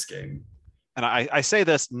away with this game. and I say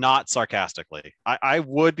this not sarcastically, I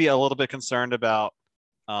would be a little bit concerned about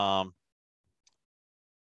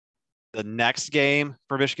the next game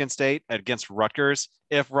for Michigan State against Rutgers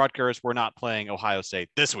if Rutgers were not playing Ohio State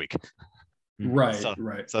this week. Right, So,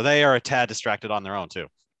 right. So they are a tad distracted on their own too.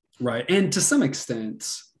 Right. And to some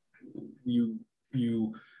extent, you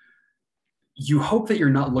hope that you're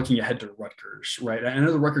not looking ahead to Rutgers, right? I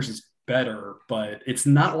know the Rutgers is better, but it's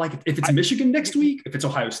not like if it's Michigan next week, if it's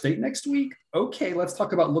Ohio State next week, okay, let's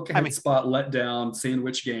talk about look ahead spot, let down,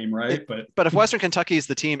 sandwich game, right? But if Western Kentucky is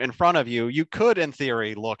the team in front of you, you could, in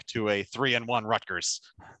theory, look to a 3-1 Rutgers.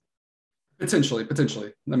 Potentially.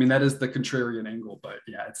 I mean, that is the contrarian angle, but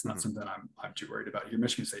yeah, it's not something I'm too worried about here.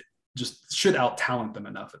 Michigan State just should out talent them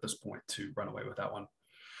enough at this point to run away with that one.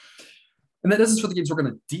 And that does it for the games. We're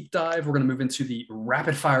going to deep dive. We're going to move into the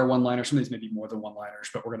rapid fire one-liners. Some of these may be more than one-liners,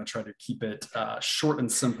 but we're going to try to keep it short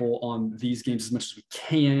and simple on these games as much as we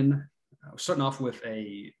can. We're starting off with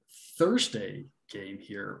a Thursday game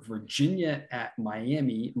here. Virginia at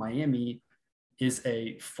Miami. Miami is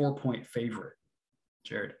a 4-point favorite.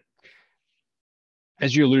 Jared.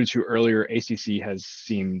 As you alluded to earlier, ACC has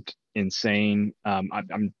seemed insane.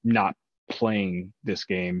 I'm not playing this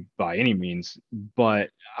game by any means, but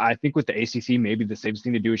I think with the ACC, maybe the safest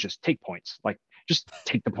thing to do is just take points. Like, just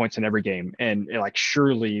take the points in every game, and like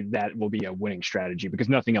surely that will be a winning strategy because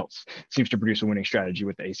nothing else seems to produce a winning strategy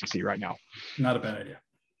with the ACC right now. Not a bad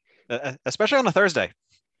idea, especially on a Thursday.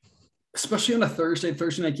 Especially on a Thursday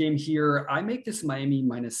night game here. I make this Miami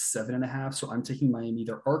minus 7.5, so I'm taking Miami.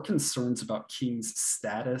 There are concerns about King's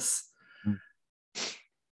status.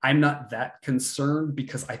 I'm not that concerned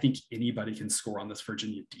because I think anybody can score on this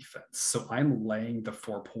Virginia defense. So I'm laying the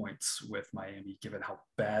 4 points with Miami, given how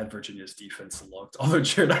bad Virginia's defense looked. Although,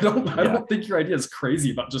 Jared, I don't think your idea is crazy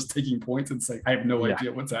about just taking points and saying, I have no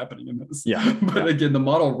idea what's happening in this. But again, the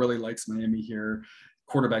model really likes Miami here.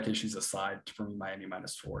 Quarterback issues aside, for me, Miami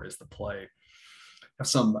minus 4 is the play. Have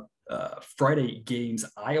some Friday games.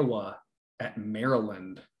 Iowa at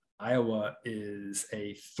Maryland. Iowa is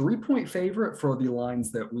a 3-point favorite for the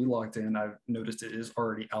lines that we locked in. I've noticed it is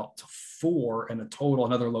already out to 4 and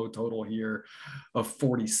another low total here of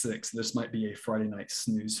 46. This might be a Friday night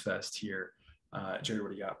snooze fest here. Jerry,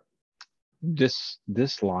 what do you got?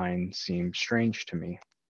 This line seems strange to me.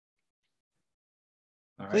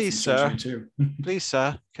 All right, please, sir. Please,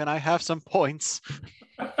 sir. Can I have some points?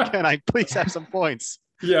 Can I please have some points?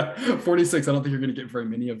 Yeah, 46. I don't think you're going to get very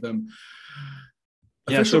many of them.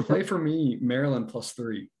 Official play for me, Maryland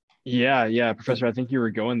 +3. Yeah, Professor. I think you were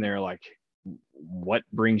going there. Like, what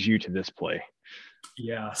brings you to this play?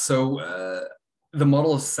 Yeah, so the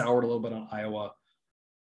model is soured a little bit on Iowa.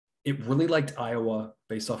 It really liked Iowa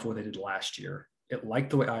based off of what they did last year. It liked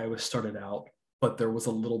the way Iowa started out, but there was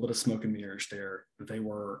a little bit of smoke and mirrors there. They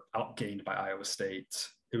were outgained by Iowa State.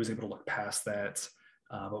 It was able to look past that.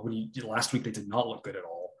 But last week, they did not look good at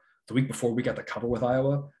all. The week before, we got the cover with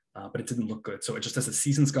Iowa. But it didn't look good. So it just, as the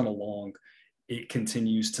season's gone along, it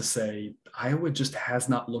continues to say Iowa just has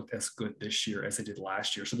not looked as good this year as they did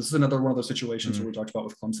last year. So this is another one of those situations where we talked about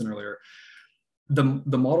with Clemson earlier.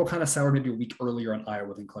 The model kind of soured maybe a week earlier on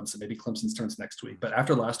Iowa than Clemson. Maybe Clemson's turns next week. But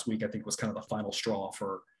after last week, I think was kind of the final straw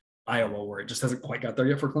for Iowa, where it just hasn't quite got there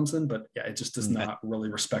yet for Clemson. But yeah, it just does not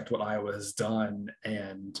really respect what Iowa has done.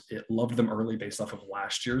 And it loved them early based off of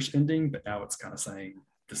last year's ending. But now it's kind of saying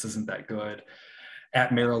this isn't that good.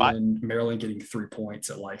 At Maryland getting 3 points,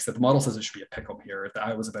 it likes that. The model says it should be a pick 'em here. The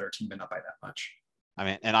Iowa's a better team, but not by that much. I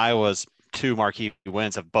mean, and Iowa's 2 marquee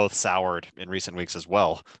wins have both soured in recent weeks as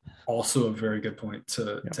well. Also a very good point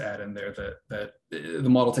to add in there that the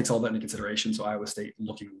model takes all that into consideration. So Iowa State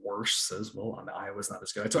looking worse says, well, I mean, Iowa's not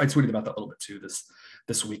as good. I tweeted about that a little bit too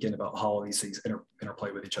this weekend about how all these things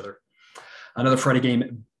interplay with each other. Another Friday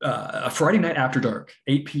game, a Friday night after dark,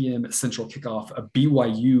 8 p.m. Central kickoff, a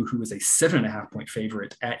BYU who is a 7.5-point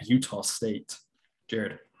favorite at Utah State.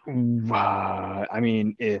 Jared. I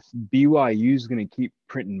mean, if BYU is going to keep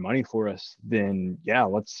printing money for us, then yeah,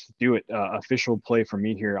 let's do it. Official play for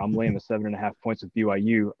me here. I'm laying the 7.5 points with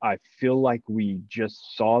BYU. I feel like we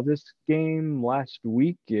just saw this game last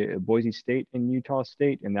week, Boise State and Utah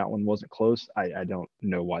State, and that one wasn't close. I don't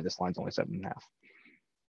know why this line's only 7.5.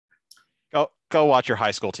 Go watch your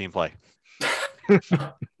high school team play.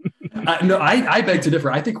 No, I beg to differ.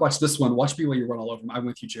 I think watch this one. Watch BYU run all over them. I'm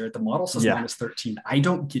with you, Jared. The model says minus 13. I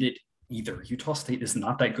don't get it either. Utah State is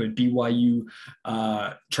not that good. BYU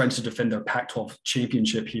trying to defend their Pac-12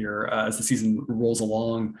 championship here as the season rolls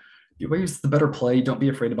along. BYU's the better play. Don't be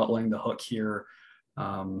afraid about laying the hook here.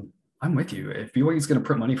 I'm with you. If BYU is going to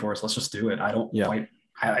print money for us, let's just do it. I don't quite.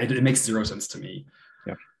 It makes zero sense to me.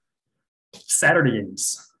 Yeah. Saturday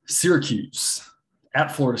games. Syracuse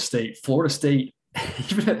at Florida State. Florida State,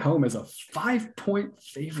 even at home, is a 5-point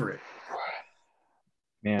favorite.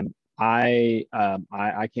 Man, I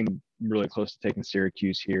came really close to taking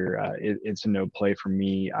Syracuse here. It's a no play for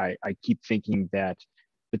me. I keep thinking that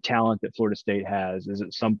the talent that Florida State has is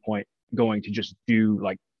at some point going to just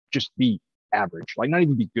be average, like not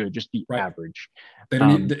even be good, just be average. They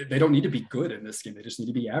don't need to be good in this game. They just need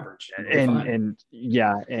to be average. And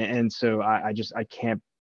so I can't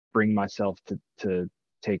bring myself to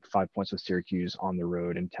take 5 points with Syracuse on the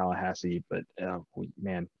road in Tallahassee. But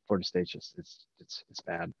man, Florida State's just it's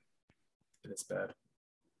bad. It's bad.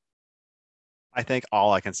 I think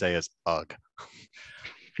all I can say is ugh.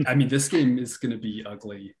 I mean, this game is going to be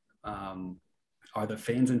ugly. Are the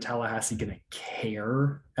fans in Tallahassee going to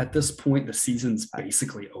care at this point? The season's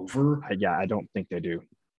basically over. I don't think they do.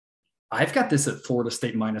 I've got this at Florida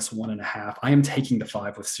State -1.5. I am taking the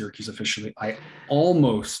 5 with Syracuse officially. I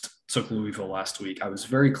almost took Louisville last week. I was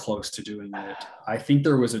very close to doing it. I think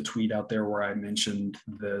there was a tweet out there where I mentioned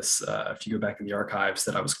this. If you go back in the archives,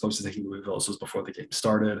 that I was close to taking Louisville. This was before the game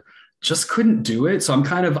started. Just couldn't do it. So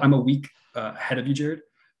I'm a week ahead of you, Jared.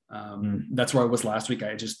 That's where I was last week.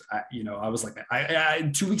 I was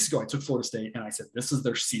like, 2 weeks ago, I took Florida State and I said, this is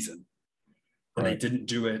their season. And they didn't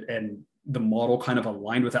do it. And the model kind of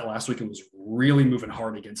aligned with that last week and was really moving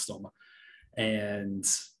hard against them. And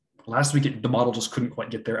last week, the model just couldn't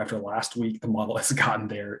quite get there. After last week, the model has gotten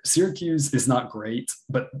there. Syracuse is not great,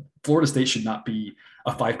 but Florida State should not be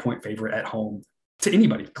a 5-point favorite at home to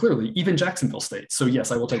anybody, clearly, even Jacksonville State. So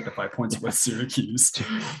yes, I will take the 5 points with Syracuse.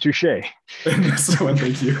 Touche. So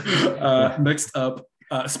thank you. Next up,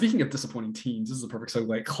 speaking of disappointing teams, this is a perfect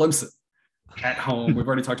segue. Clemson at home. We've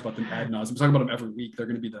already talked about them ad nauseum. We talk about them every week. They're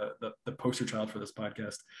going to be the poster child for this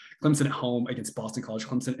podcast. Clemson at home against Boston College.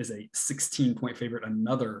 Clemson is a 16-point favorite,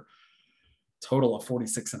 another total of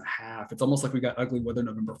 46.5. It's almost like we got ugly weather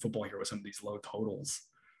November football here with some of these low totals.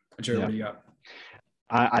 Jerry, what do you got?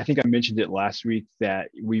 I think I mentioned it last week that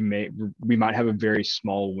we might have a very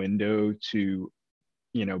small window to,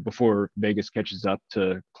 before Vegas catches up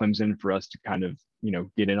to Clemson for us to kind of,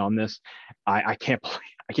 get in on this. I can't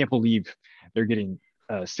believe they're getting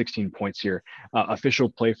 16 points here. Official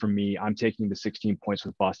play from me, I'm taking the 16 points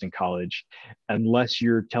with Boston College, unless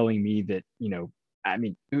you're telling me that,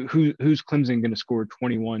 who's Clemson going to score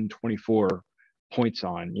 21, 24 points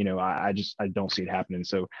on? I don't see it happening.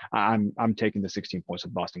 So I'm taking the 16 points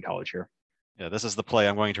with Boston College here. Yeah, this is the play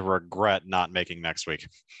I'm going to regret not making next week.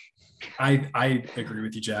 I agree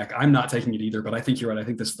with you, Jack. I'm not taking it either, but I think you're right. I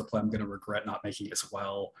think this is the play I'm going to regret not making as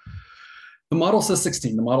well. The model says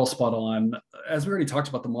 16. The model's spot on. As we already talked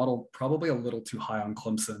about, the model probably a little too high on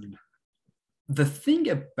Clemson. The thing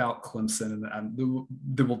about Clemson, and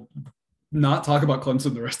they will not talk about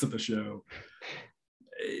Clemson the rest of the show,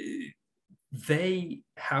 they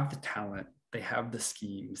have the talent, they have the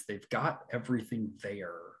schemes, they've got everything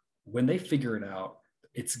there. When they figure it out,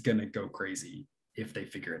 it's going to go crazy if they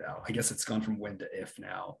figure it out. I guess it's gone from when to if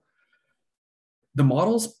now. The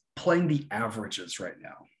model's playing the averages right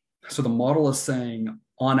now. So the model is saying,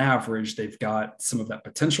 on average, they've got some of that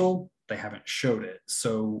potential. They haven't showed it.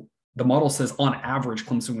 So the model says, on average,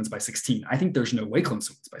 Clemson wins by 16. I think there's no way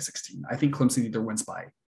Clemson wins by 16. I think Clemson either wins by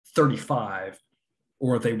 35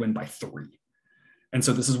 or they win by 3. And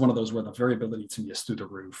so this is one of those where the variability to me is through the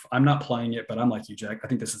roof. I'm not playing it, but I'm like you, Jack. I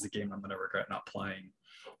think this is a game I'm going to regret not playing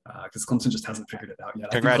because Clemson just hasn't figured it out yet.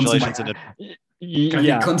 Congratulations. I think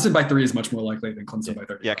Clemson by 3 is much more likely than Clemson by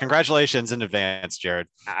 30. Yeah, congratulations in advance, Jared.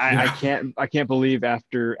 I can't believe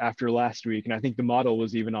after last week, and I think the model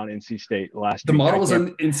was even on NC State last week. The model was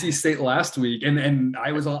on NC State last week, and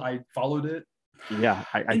I followed it. Yeah,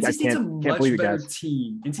 I NC State's can't believe it, guys.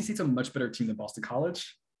 NC State's a much better team than Boston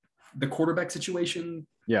College. The quarterback situation.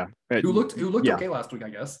 Yeah. Who looked okay last week, I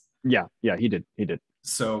guess. Yeah, he did.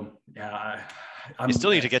 So, yeah. You still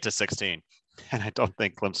need to get to 16, and I don't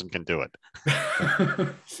think Clemson can do it.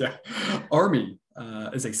 Yeah. Army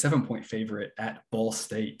is a 7-point favorite at Ball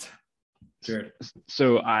State. Jared.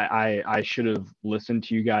 So I should have listened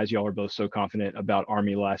to you guys. Y'all are both so confident about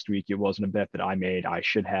Army last week. It wasn't a bet that I made. I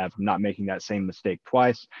should have. I'm not making that same mistake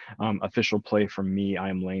twice. Official play from me. I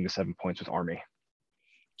am laying the 7 points with Army.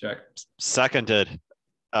 Jack. Seconded.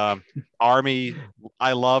 Army.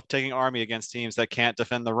 I love taking Army against teams that can't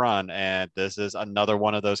defend the run, and this is another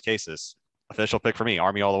one of those cases. Official pick for me.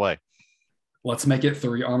 Army all the way. Let's make it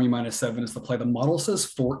 3. Army -7 is the play. The model says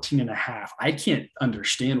 14.5. I can't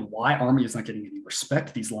understand why Army is not getting any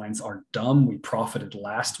respect. These lines are dumb. We profited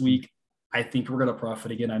last week. I think we're going to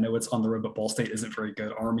profit again. I know it's on the road, but Ball State isn't very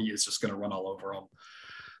good. Army is just going to run all over them.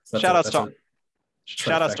 So Shout outs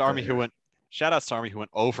to Army who went Shout out Stormy, who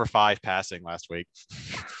went 0 for 5 passing last week.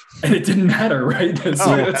 And it didn't matter, right? That's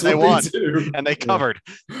and they won. do. And they covered.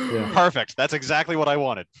 Yeah. Perfect. That's exactly what I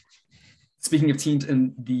wanted. Speaking of teams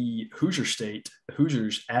in the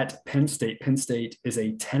Hoosiers at Penn State. Penn State is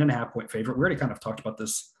a 10.5-point favorite. We already kind of talked about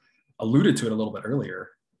this, alluded to it a little bit earlier.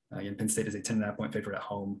 Again, Penn State is a 10.5-point favorite at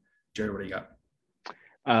home. Jared, what do you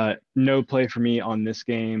got? No play for me on this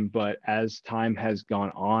game, but as time has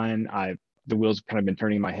gone on, the wheels have kind of been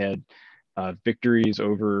turning in my head. Victories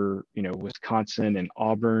over, Wisconsin and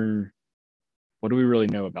Auburn. What do we really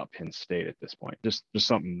know about Penn State at this point? Just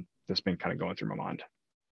something that's been kind of going through my mind.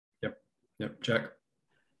 Yep, check.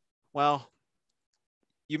 Well,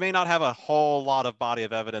 you may not have a whole lot of body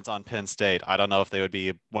of evidence on Penn State. I don't know if they would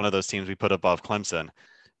be one of those teams we put above Clemson,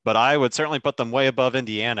 but I would certainly put them way above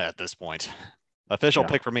Indiana at this point. Official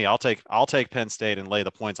pick for me. I'll take Penn State and lay the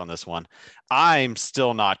points on this one. I'm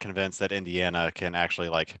still not convinced that Indiana can actually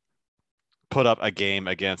put up a game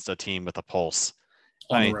against a team with a pulse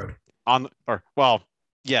The road.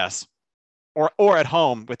 Yes. Or at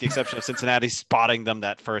home, with the exception of Cincinnati spotting them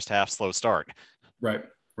that first half slow start. Right.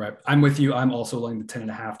 I'm with you. I'm also laying the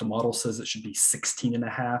 10.5. The model says it should be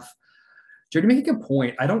 16.5. Jared, you make a good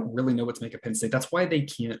point. I don't really know what to make of Penn State. That's why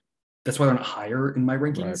they're not higher in my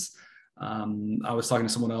rankings. Right. I was talking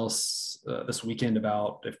to someone else this weekend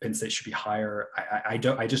about if Penn State should be higher.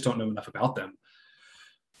 I just don't know enough about them.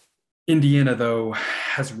 Indiana, though,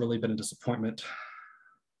 has really been a disappointment.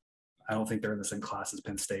 I don't think they're in the same class as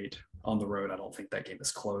Penn State on the road. I don't think that game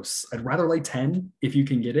is close. I'd rather lay 10 if you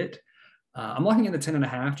can get it. I'm locking in the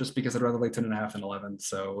 10.5 just because I'd rather lay 10.5 than 11.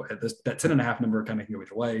 So that 10.5 number kind of can go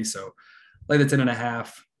either way. So lay the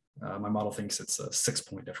 10.5. My model thinks it's a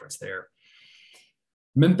 6-point difference there.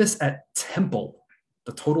 Memphis at Temple.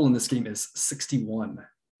 The total in this game is 61.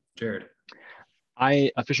 Jared.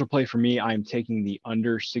 Official play for me, I'm taking the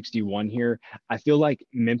under 61 here. I feel like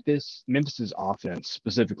Memphis's offense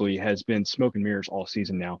specifically has been smoke and mirrors all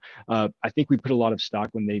season now. I think we put a lot of stock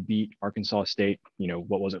when they beat Arkansas State,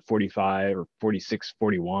 what was it, 45 or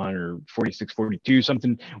 46-41 or 46-42,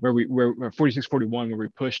 something where 46-41, where we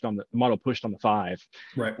pushed on the model pushed on the 5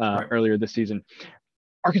 right. Earlier this season.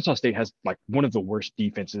 Arkansas State has one of the worst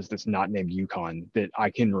defenses that's not named UConn that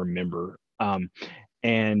I can remember.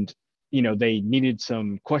 And they needed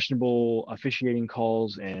some questionable officiating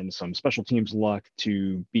calls and some special teams luck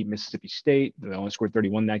to beat Mississippi State. They only scored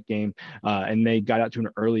 31 that game. And they got out to an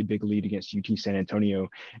early big lead against UT San Antonio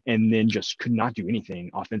and then just could not do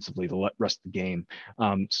anything offensively the rest of the game.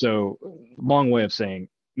 So long way of saying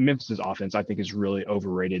Memphis's offense, I think, is really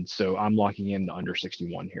overrated. So I'm locking in the under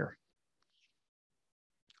 61 here.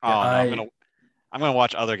 I'm going to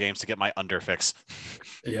watch other games to get my under fix.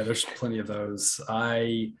 Yeah, there's plenty of those.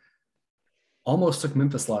 I almost took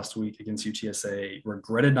Memphis last week against UTSA,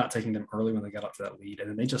 regretted not taking them early when they got up to that lead, and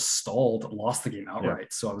then they just stalled, lost the game outright. Yeah.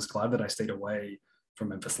 So I was glad that I stayed away from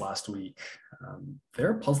Memphis last week.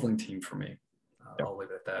 They're a puzzling team for me. I'll leave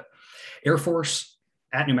it at that. Air Force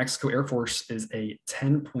at New Mexico. Air Force is a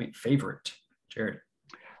 10-point favorite. Jared.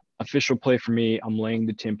 Official play for me, I'm laying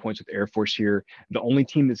the 10 points with Air Force here. The only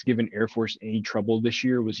team that's given Air Force any trouble this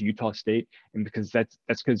year was Utah State, and that's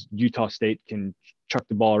because Utah State can chuck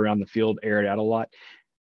the ball around the field, air it out a lot.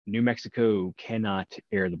 New Mexico cannot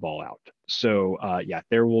air the ball out. So,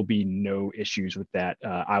 there will be no issues with that.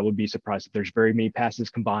 I would be surprised if there's very many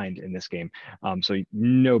passes combined in this game. So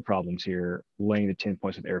no problems here, laying the 10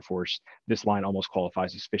 points with Air Force. This line almost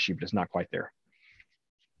qualifies as fishy, but it's not quite there.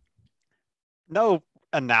 No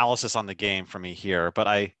analysis on the game for me here,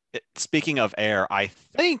 but speaking of air, I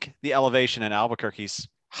think the elevation in Albuquerque's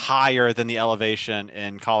higher than the elevation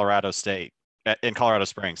in Colorado Springs.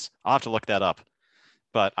 I'll have to look that up,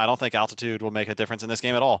 but I don't think altitude will make a difference in this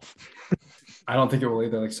game at all. I don't think it will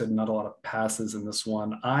either. Like I said, not a lot of passes in this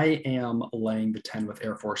one. I am laying the 10 with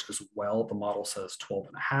Air Force as well. The model says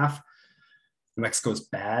 12.5. New Mexico is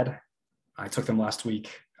bad. I took them last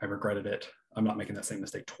week. I regretted it. I'm not making that same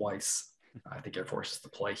mistake twice. I think Air Force is the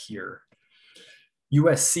play here.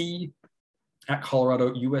 USC at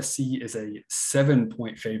Colorado. USC is a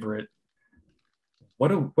 7-point favorite.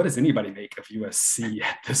 What does anybody make of USC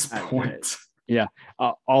at this point? Yeah.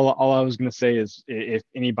 All I was going to say is if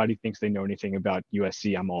anybody thinks they know anything about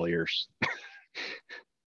USC, I'm all ears.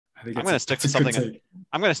 I'm going to stick to something.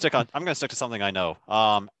 I'm going to stick to something I know.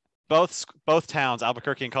 Both towns,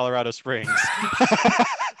 Albuquerque and Colorado Springs,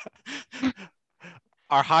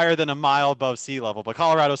 are higher than a mile above sea level, but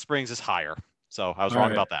Colorado Springs is higher. So I was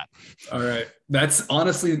wrong about that. All right. That's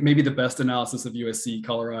honestly maybe the best analysis of USC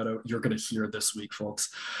Colorado you're going to hear this week,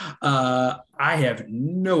 folks. I have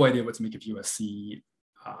no idea what to make of USC.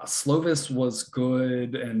 Slovis was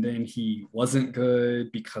good, and then he wasn't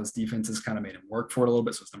good because defenses kind of made him work for it a little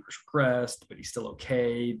bit. So his numbers regressed, but he's still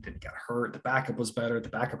okay. Then he got hurt. The backup was better. The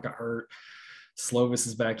backup got hurt. Slovis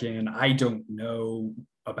is back in. I don't know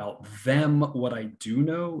about them. What I do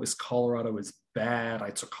know is Colorado is bad.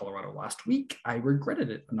 I took Colorado last week. I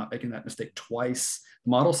regretted it. I'm not making that mistake twice.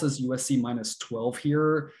 The model says USC minus 12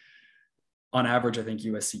 here. On average, I think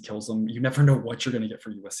USC kills them. You never know what you're going to get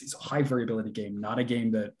for USC. So high variability game, not a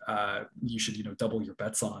game that you should, double your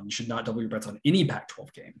bets on. You should not double your bets on any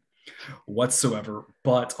Pac-12 game whatsoever.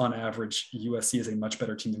 But on average, USC is a much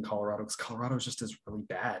better team than Colorado because Colorado just is really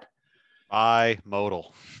bad.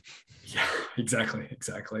 Bimodal. Yeah, exactly.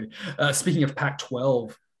 Speaking of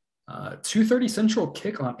Pac-12, 2:30 Central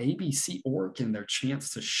kick on ABC Oregon, their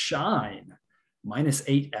chance to shine.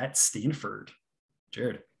 -8 at Stanford.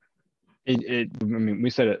 Jared. I mean,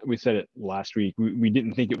 we said it last week. We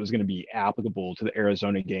didn't think it was going to be applicable to the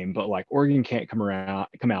Arizona game, but like Oregon can't come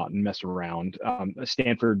out and mess around.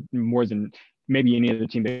 Stanford, more than maybe any other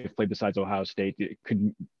team they've played besides Ohio State, it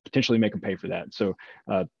could potentially make them pay for that. So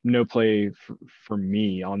no play for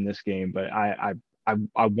me on this game, but I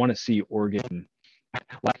want to see Oregon.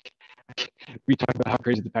 Like we talked about how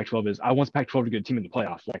crazy the Pac-12 is. I want the Pac-12 to get a team in the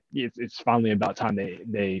playoffs. Like it's finally about time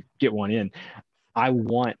they get one in. I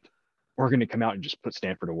want Oregon to come out and just put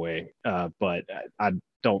Stanford away, but I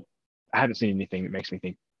haven't seen anything that makes me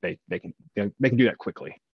think they can do that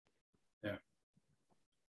quickly. Yeah.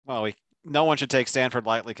 Well, no one should take Stanford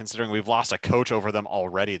lightly, considering we've lost a coach over them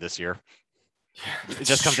already this year. Yeah, it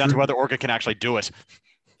just comes down to whether Oregon can actually do it.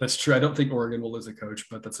 That's true. I don't think Oregon will lose a coach,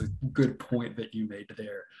 but that's a good point that you made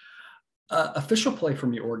there. Official play for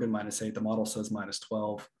me, Oregon -8. The model says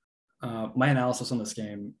 -12. My analysis on this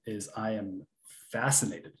game is I am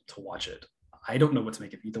fascinated to watch it. I don't know what to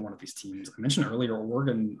make of either one of these teams. I mentioned earlier,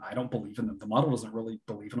 Oregon, I don't believe in them. The model doesn't really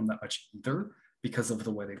believe in them that much either because of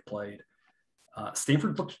the way they've played.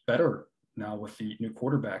 Stanford looks better now with the new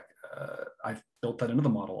quarterback. I've built that into the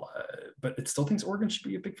model, but it still thinks Oregon should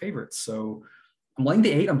be a big favorite. So I'm laying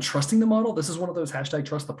the 8. I'm trusting the model. This is one of those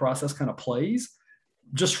 #trust the process kind of plays.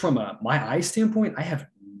 Just from my eye standpoint, I have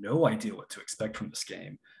no idea what to expect from this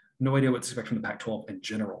game. No idea what to expect from the Pac-12 in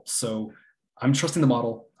general. So I'm trusting the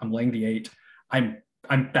model. I'm laying the 8. I'm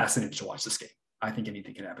fascinated to watch this game. I think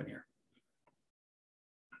anything can happen here.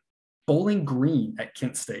 Bowling Green at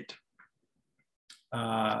Kent State.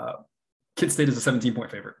 Kent State is a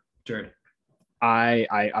 17-point favorite. Jared. I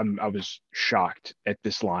was shocked at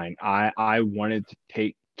this line. I wanted to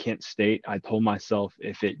take Kent State. I told myself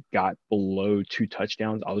if it got below 2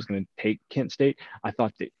 touchdowns, I was going to take Kent State. I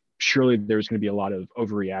thought that surely there's going to be a lot of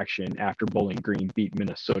overreaction after Bowling Green beat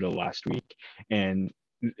Minnesota last week. And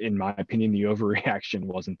in my opinion, the overreaction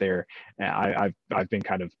wasn't there. I've been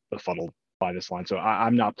kind of befuddled by this line. So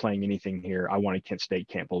I'm not playing anything here. I wanted Kent State.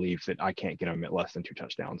 Can't believe that I can't get them at less than 2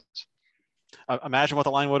 touchdowns. Imagine what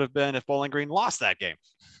the line would have been if Bowling Green lost that game.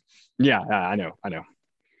 Yeah, I know.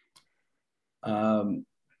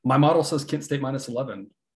 My model says Kent State -11.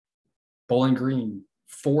 Bowling Green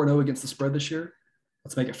 4-0 against the spread this year.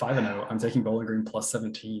 Let's make it 5-0. I'm taking Bowling Green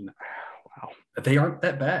 +17. Wow. They aren't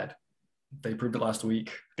that bad. They proved it last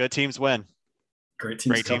week. Good teams win. Great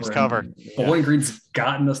teams cover. Bowling Green's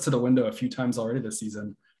gotten us to the window a few times already this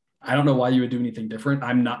season. I don't know why you would do anything different.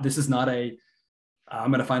 This is not I'm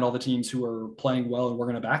going to find all the teams who are playing well and we're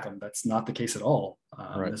going to back them. That's not the case at all.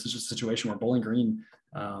 Right. This is just a situation where Bowling Green,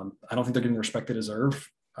 I don't think they're getting the respect they deserve.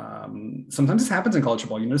 Sometimes this happens in college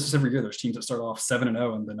football. You notice this every year. There's teams that start off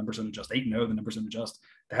 7-0 and the numbers don't adjust. 8-0, the numbers don't adjust.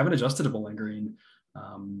 They haven't adjusted to Bowling Green.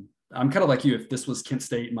 I'm kind of like you. If this was Kent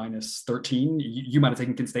State -13, you might have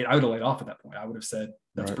taken Kent State. I would have laid off at that point. I would have said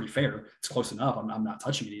that's pretty fair. It's close enough. I'm not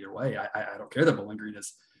touching it either way. I don't care that Bowling Green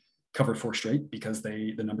is covered 4 straight because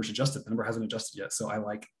the numbers adjusted. The number hasn't adjusted yet. So I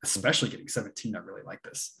like, especially getting 17. I really like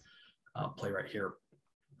this play right here.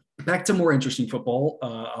 Back to more interesting football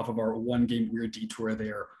off of our 1-game weird detour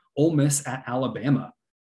there. Ole Miss at Alabama.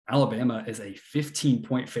 Alabama is a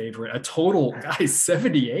 15-point favorite. A total, guys,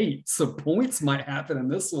 78. So points might happen in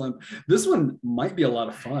this one. This one might be a lot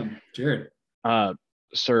of fun. Jared.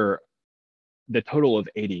 Sir, the total of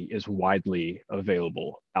 80 is widely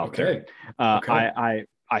available out there. Okay.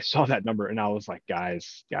 I saw that number and I was like,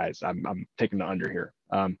 guys, I'm taking the under here.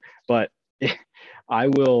 But I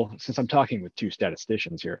will, since I'm talking with 2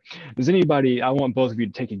 statisticians here, I want both of you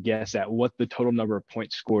to take a guess at what the total number of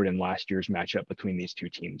points scored in last year's matchup between these 2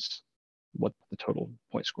 teams. What the total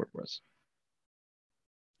points scored was.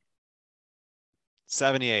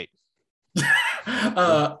 78.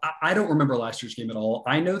 I don't remember last year's game at all.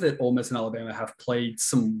 I know that Ole Miss and Alabama have played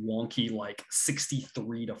some wonky, like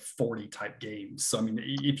 63-40 type games. So, I mean,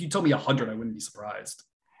 if you told me 100, I wouldn't be surprised.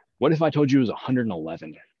 What if I told you it was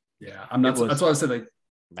 111? Yeah, I'm not. That's why I said like,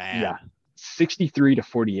 Man. Yeah,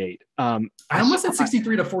 63-48. I almost said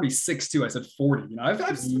 63-46 too. I said 40. You know, I've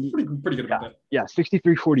pretty good about that. Yeah,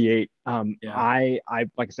 63-48. Yeah. I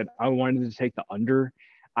like I said, I wanted to take the under.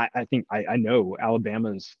 I think I know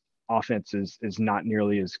Alabama's offense is not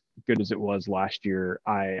nearly as good as it was last year.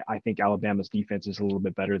 I think Alabama's defense is a little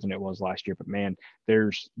bit better than it was last year, but man,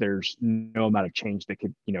 there's no amount of change that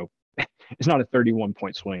could, it's not a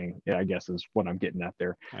 31-point swing. Yeah, I guess is what I'm getting at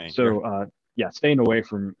there. So yeah, staying away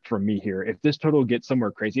from me here. If this total gets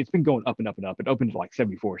somewhere crazy, it's been going up and up and up. It opened to like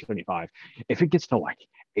 74, 75. If it gets to like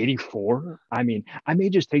 84, I mean, I may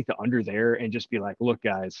just take the under there and just be like, look,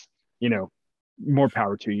 guys, more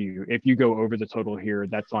power to you. If you go over the total here,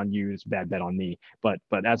 that's on you. It's a bad bet on me. But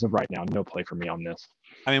as of right now, no play for me on this.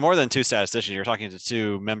 I mean, more than two statisticians, you're talking to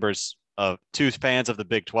two fans of the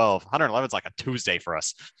Big 12. 111 is like a Tuesday for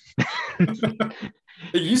us.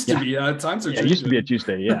 It used to be. Times are changing. It used to be a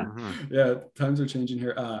Tuesday. Yeah. Yeah, times are changing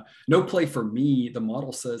here. No play for me. The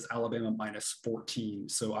model says Alabama -14.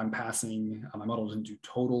 So I'm passing. My model doesn't do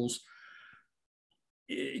totals.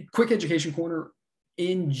 Quick education corner.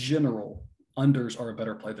 In general, unders are a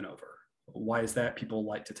better play than over. Why is that? People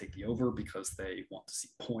like to take the over because they want to see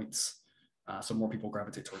points. So more people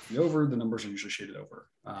gravitate towards the over. The numbers are usually shaded over.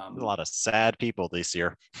 A lot of sad people this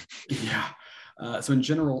year. Yeah. So in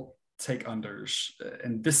general, take unders.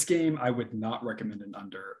 In this game, I would not recommend an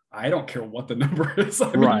under. I don't care what the number is.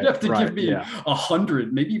 I mean, you'd have to give me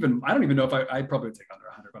 100, maybe even, I don't even know if I'd probably take under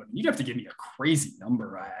 100, but I mean, you'd have to give me a crazy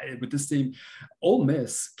number. With this team, Ole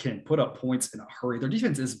Miss can put up points in a hurry. Their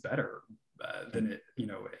defense is better than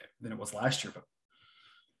it was last year. But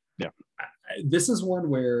yeah, this is one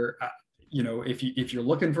where if you're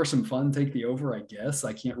looking for some fun, take the over. I guess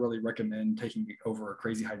I can't really recommend taking over a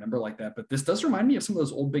crazy high number like that. But this does remind me of some of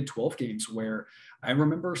those old Big 12 games where I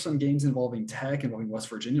remember some games involving Tech, involving West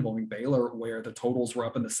Virginia, involving Baylor, where the totals were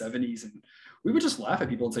up in the 70s, and we would just laugh at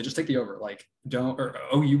people and say, just take the over. Like or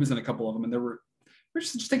OU was in a couple of them, and we're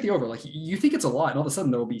just take the over. Like you think it's a lot, and all of a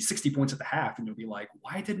sudden there will be 60 points at the half, and you'll be like,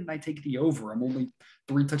 why didn't I take the over? I'm only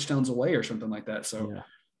 3 touchdowns away or something like that. So. Yeah.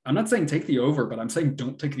 I'm not saying take the over, but I'm saying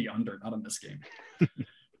don't take the under, not in this game.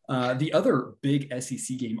 The other big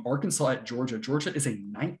SEC game, Arkansas at Georgia. Georgia is a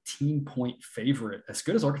 19-point favorite. As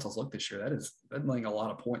good as Arkansas's looked this year, that's laying a lot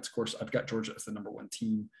of points. Of course, I've got Georgia as the number 1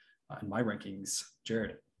 team in my rankings.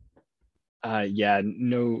 Jared. Yeah,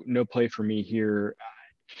 no play for me here.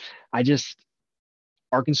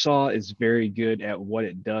 Arkansas is very good at what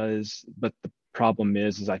it does, but the problem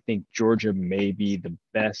is I think Georgia may be the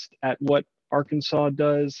best at what Arkansas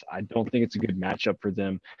does. I don't think it's a good matchup for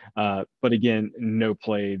them. But again, no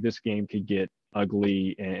play. This game could get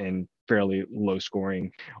ugly and fairly low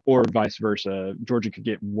scoring, or vice versa. Georgia could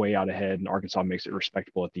get way out ahead and Arkansas makes it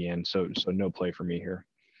respectable at the end. So no play for me here.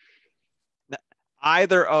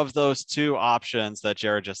 Either of those two options that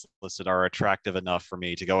Jared just listed are attractive enough for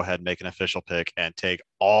me to go ahead and make an official pick and take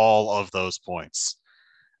all of those points.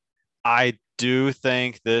 I do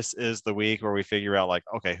think this is the week where we figure out, like,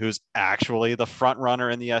 okay, who's actually the front runner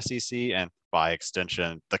in the SEC and by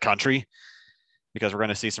extension the country, because we're going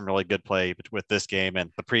to see some really good play with this game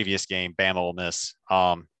and the previous game, Bama Ole Miss.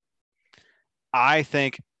 I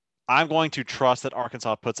think I'm going to trust that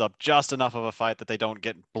Arkansas puts up just enough of a fight that they don't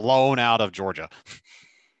get blown out of Georgia.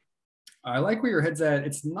 I like where your head's at.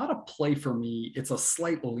 It's not a play for me. It's a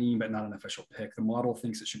slight lean, but not an official pick. The model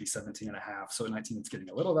thinks it should be 17.5. So at 19, it's getting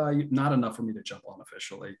a little value, not enough for me to jump on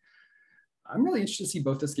officially. I'm really interested to see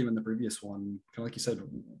both this game and the previous one. Kind of like you said,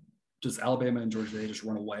 does Alabama and Georgia, they just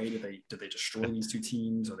run away? Did they destroy these two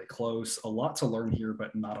teams? Are they close? A lot to learn here,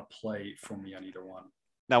 but not a play for me on either one.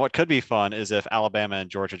 Now, what could be fun is if Alabama and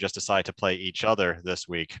Georgia just decide to play each other this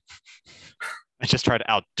week. And just try to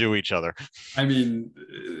outdo each other. I mean,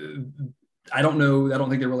 I don't know. I don't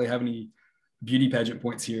think they really have any beauty pageant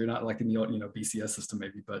points here, not like in the BCS system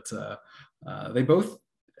maybe, but they both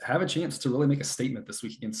have a chance to really make a statement this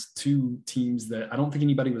week against two teams that I don't think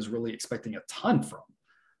anybody was really expecting a ton from.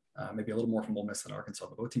 Maybe a little more from Ole Miss and Arkansas,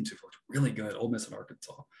 but both teams have looked really good, Ole Miss and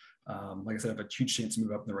Arkansas. Like I said, I have a huge chance to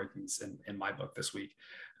move up in the rankings in my book this week.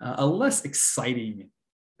 A less exciting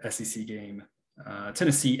SEC game.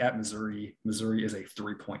 Tennessee at Missouri. Missouri is a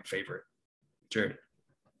 3-point favorite. Jared.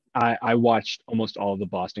 I watched almost all of the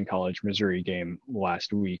Boston College Missouri game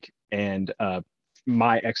last week, and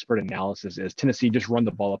my expert analysis is Tennessee just run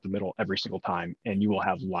the ball up the middle every single time, and you will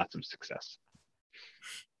have lots of success.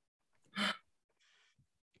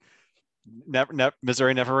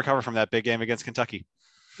 Missouri never recovered from that big game against Kentucky.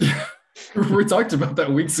 We talked about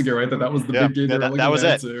that weeks ago, right? That was the big game they were looking that was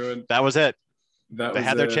it. and that was it. They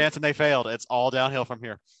had their chance and they failed. It's all downhill from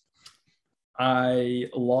here. I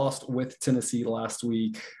lost with Tennessee last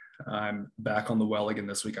week. I'm back on the well again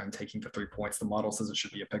this week. I'm taking the 3 points. The model says it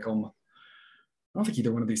should be a pick 'em. I don't think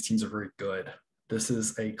either one of these teams are very good. This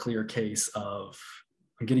is a clear case of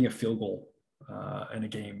I'm getting a field goal in a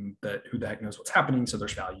game that who the heck knows what's happening, so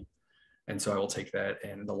there's value. And so I will take that.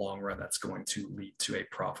 And in the long run, that's going to lead to a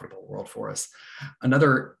profitable world for us.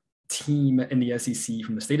 Another team in the SEC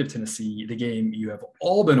from the state of Tennessee, the game you have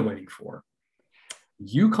all been waiting for.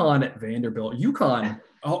 UConn at Vanderbilt. UConn,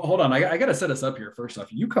 hold on. I got to set us up here first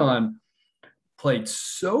off. UConn played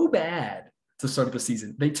so bad to start the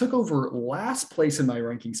season. They took over last place in my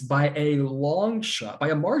rankings by a long shot, by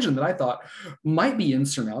a margin that I thought might be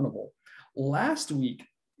insurmountable. Last week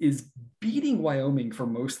is beating Wyoming for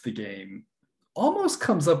most of the game, almost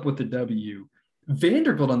comes up with the W.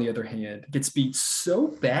 Vanderbilt, on the other hand, gets beat so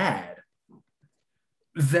bad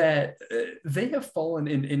that they have fallen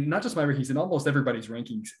in not just my rankings, in almost everybody's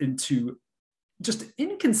rankings, into just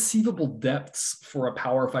inconceivable depths for a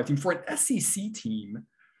Power 5 team, for an SEC team.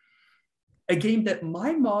 A game that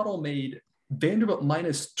my model made Vanderbilt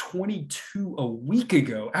minus 22 a week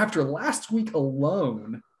ago after last week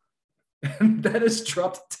alone. And that has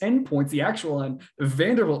dropped 10 points. The actual line,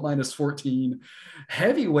 Vanderbilt minus 14.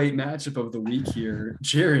 Heavyweight matchup of the week here.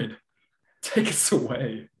 Jared, take us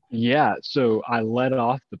away. Yeah, so I led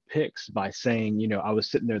off the picks by saying, I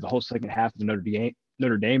was sitting there the whole second half of the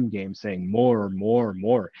Notre Dame game saying more.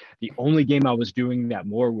 The only game I was doing that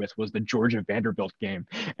more with was the Georgia Vanderbilt game.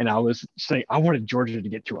 And I was saying, I wanted Georgia to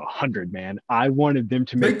get to 100, man. I wanted them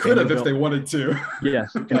to make They could have if they wanted to.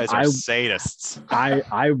 Yes. You guys are sadists.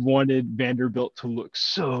 I wanted Vanderbilt to look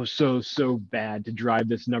so bad to drive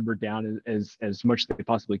this number down as much as they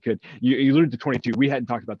possibly could. You alluded to 22. We hadn't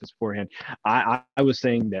talked about this beforehand. I was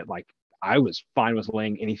saying that, like, I was fine with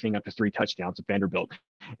laying anything up to 3 touchdowns at Vanderbilt.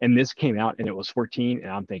 And this came out and it was 14.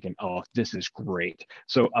 And I'm thinking, oh, this is great.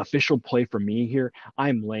 So official play for me here,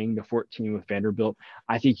 I'm laying the 14 with Vanderbilt.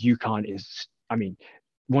 I think UConn is,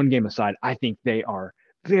 one game aside, I think they are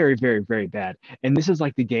very, very, very bad. And this is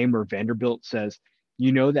like the game where Vanderbilt says,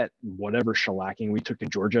 that whatever shellacking we took to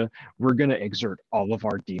Georgia, we're going to exert all of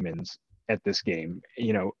our demons at this game,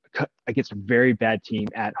 against a very bad team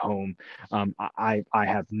at home. I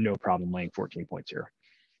have no problem laying 14 points here.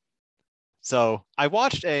 So I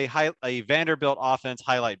watched a Vanderbilt offense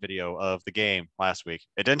highlight video of the game last week.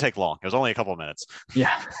 It didn't take long. It was only a couple of minutes.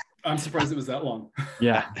 Yeah. I'm surprised it was that long.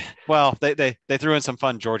 Yeah. Well, they threw in some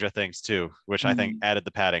fun Georgia things too, which I think added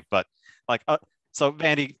the padding. But so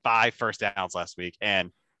Vandy 5 first downs last week, and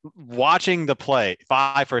watching the play,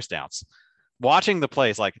 5 first downs. Watching the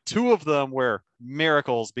plays, like 2 of them were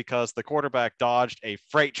miracles because the quarterback dodged a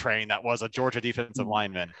freight train that was a Georgia defensive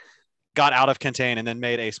lineman, got out of contain, and then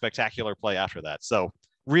made a spectacular play after that. So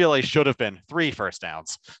really should have been 3 first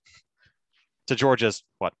downs to Georgia's,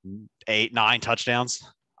 8, 9 touchdowns.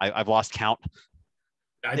 I've lost count.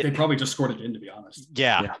 They probably just scored again, to be honest.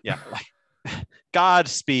 Yeah.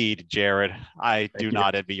 Godspeed, Jared. I do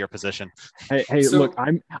not envy your position. Hey, so, look,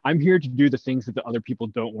 I'm here to do the things that the other people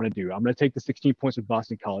don't want to do. I'm going to take the 16 points with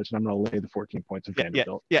Boston College, and I'm going to lay the 14 points with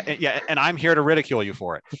Vanderbilt. Yeah, and I'm here to ridicule you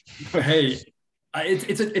for it. But hey,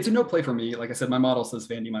 it's a no play for me. Like I said, my model says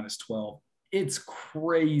Vandy minus 12. It's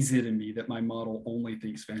crazy to me that my model only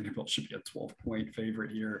thinks Vanderbilt should be a 12-point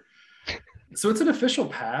favorite here. So it's an official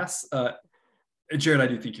pass. Jared, I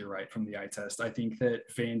do think you're right from the eye test. I think that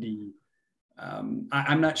Vandy,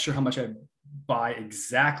 I'm not sure how much I buy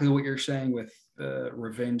exactly what you're saying with the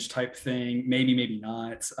revenge type thing. Maybe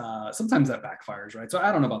not. Sometimes that backfires, right? So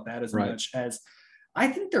I don't know about that as much as I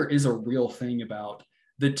think there is a real thing about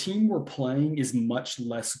the team we're playing is much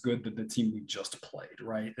less good than the team we just played,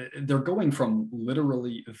 right? They're going from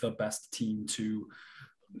literally the best team to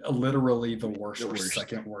literally the worst or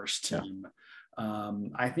second worst team.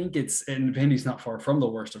 I think and Vandy's not far from the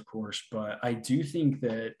worst, of course, but I do think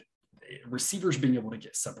that receivers being able to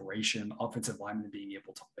get separation, offensive linemen being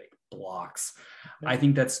able to make blocks, I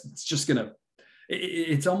think that's just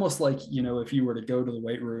it's almost like, if you were to go to the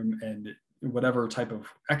weight room and whatever type of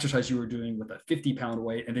exercise you were doing with a 50-pound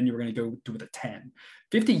weight, and then you were going to go do with a 10.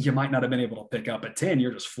 50, you might not have been able to pick up. At 10,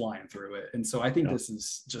 you're just flying through it. And so I think this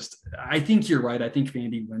is I think you're right. I think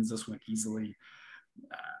Vandy wins this one easily.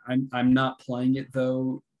 I'm not playing it,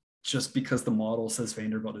 though, just because the model says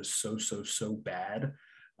Vanderbilt is so bad.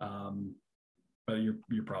 But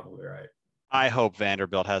you're probably right. I hope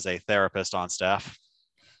Vanderbilt has a therapist on staff.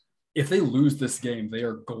 If they lose this game, they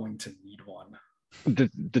are going to need one.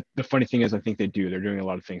 The funny thing is, I think they do. They're doing a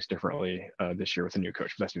lot of things differently this year with a new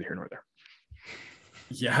coach. But that's neither here nor there.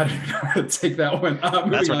 Yeah, I don't even know how to take that one.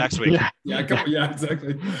 That's for next week. Yeah,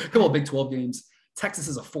 exactly. A couple of Big 12 games. Texas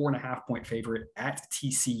is a 4.5-point favorite at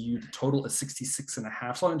TCU. The total is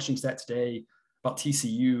 66.5. Saw an interesting stat today about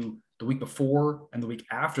TCU the week before and the week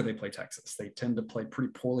after they play Texas. They tend to play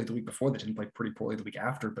pretty poorly the week before. They tend to play pretty poorly the week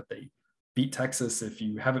after, but they beat Texas. If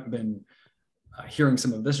you haven't been hearing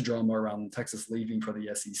some of this drama around Texas leaving for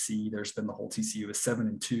the SEC, there's been the whole TCU is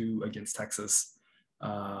 7-2 against Texas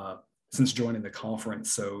since joining the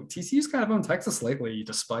conference. So TCU's kind of owned Texas lately,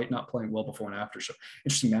 despite not playing well before and after. So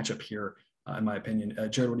interesting matchup here, in my opinion.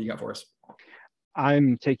 Jared, what do you got for us?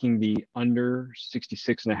 I'm taking the under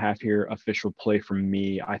 66.5 here. Official play from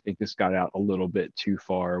me. I think this got out a little bit too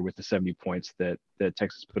far with the 70 points that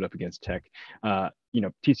Texas put up against Tech.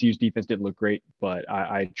 TCU's defense didn't look great, but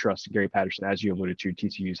I trust Gary Patterson. As you alluded to,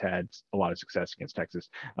 TCU's had a lot of success against Texas.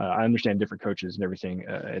 I understand different coaches and everything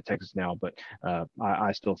at Texas now, but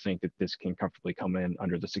I still think that this can comfortably come in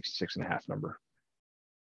under the 66.5 number.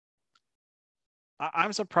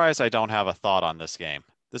 I'm surprised I don't have a thought on this game.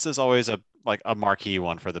 This is always a marquee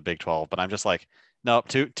one for the Big 12, but I'm just like, nope,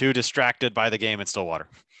 too distracted by the game in Stillwater.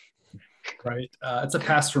 Right. It's a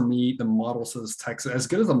pass for me. The model says Texas. As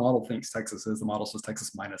good as the model thinks Texas is, the model says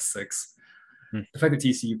Texas -6. The fact that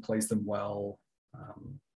TCU plays them well,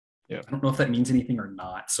 I don't know if that means anything or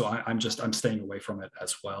not. So I'm staying away from it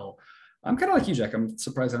as well. I'm kind of like you, Jack. I'm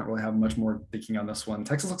surprised I don't really have much more thinking on this one.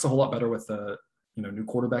 Texas looks a whole lot better with the new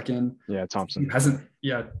quarterback in. Yeah, Thompson.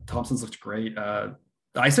 Thompson's looked great.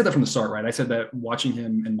 I said that from the start, right? I said that watching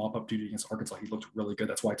him in mop-up duty against Arkansas, he looked really good.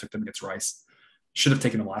 That's why I took them against Rice. Should have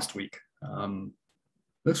taken him last week.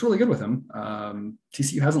 Looks really good with him.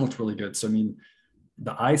 TCU hasn't looked really good. So, I mean,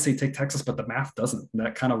 the eyes say take Texas, but the math doesn't. And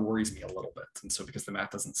that kind of worries me a little bit. And so because the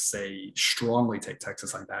math doesn't say strongly take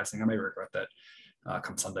Texas, I'm passing. I may regret that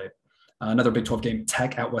come Sunday. Another Big 12 game,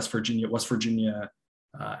 Tech at West Virginia. West Virginia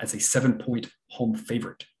as a 7-point home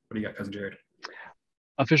favorite. What do you got, Cousin Jared?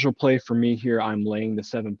 Official play for me here, I'm laying the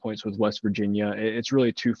 7 points with West Virginia. It's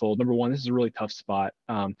really twofold. Number one, this is a really tough spot.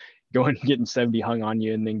 Going and getting 70 hung on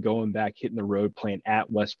you and then going back, hitting the road, playing at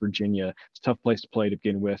West Virginia. It's a tough place to play to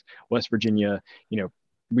begin with. West Virginia,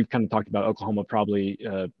 we've kind of talked about Oklahoma probably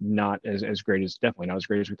not as great as, definitely not as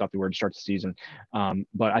great as we thought they were to start the season.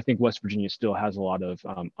 But I think West Virginia still has a lot of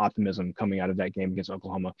optimism coming out of that game against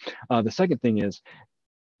Oklahoma. The second thing is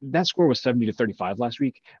that score was 70-35 last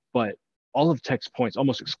week, but all of Tech's points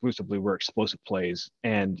almost exclusively were explosive plays.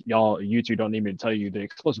 And you two don't need me to tell you the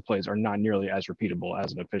explosive plays are not nearly as repeatable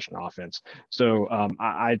as an efficient offense. So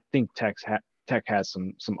I think Tech has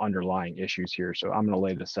some underlying issues here. So I'm going to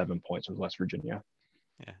lay the 7 points with West Virginia.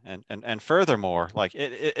 Yeah, and furthermore, like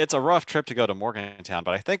it's a rough trip to go to Morgantown,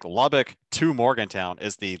 but I think Lubbock to Morgantown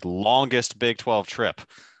is the longest Big 12 trip.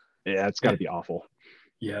 Yeah, it's got to be awful.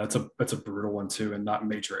 Yeah, it's a brutal one too, and not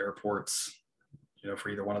major airports. For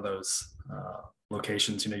either one of those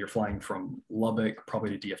locations, you're flying from Lubbock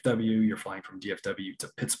probably to DFW, you're flying from DFW to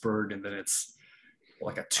Pittsburgh, and then it's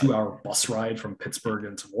like a 2-hour bus ride from Pittsburgh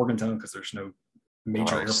into Morgantown because there's no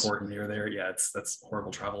major airport near there. Yeah, that's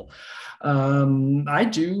horrible travel.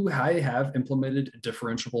 I have implemented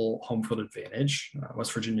differentiable home field advantage.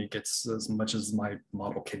 West Virginia gets as much as my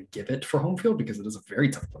model can give it for home field because it is a very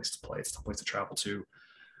tough place to play. It's a tough place to travel to.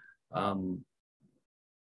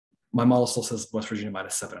 My model still says West Virginia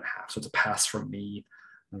 -7.5, so it's a pass from me.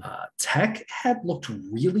 Tech had looked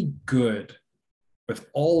really good with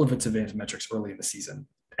all of its advanced metrics early in the season,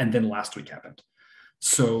 and then last week happened.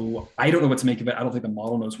 So I don't know what to make of it. I don't think the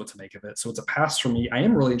model knows what to make of it. So it's a pass for me. I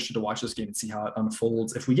am really interested to watch this game and see how it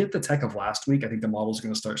unfolds. If we get the Tech of last week, I think the model is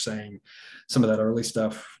going to start saying some of that early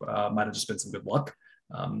stuff might have just been some good luck.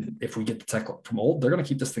 If we get the Tech from old, they're going to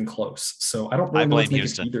keep this thing close. So I don't really know what to make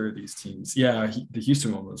of either of these teams. Yeah, the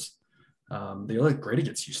Houston one was they look great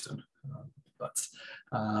against Houston.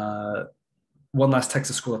 One last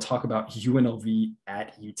Texas school to talk about, UNLV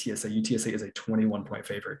at UTSA. UTSA is a 21-point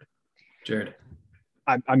favorite. Jared.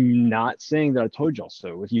 I'm not saying that I told y'all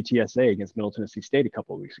so with UTSA against Middle Tennessee State a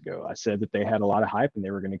couple of weeks ago. I said that they had a lot of hype and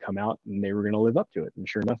they were going to come out and they were going to live up to it. And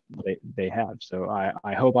sure enough, they have. So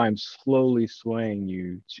I hope I'm slowly swaying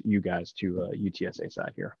you guys to UTSA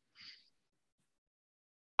side here.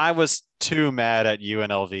 I was too mad at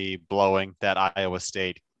UNLV blowing that Iowa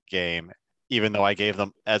State game, even though I gave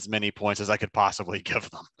them as many points as I could possibly give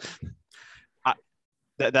them.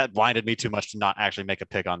 That blinded me too much to not actually make a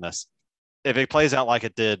pick on this. If it plays out like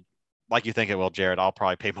it did, like you think it will, Jared, I'll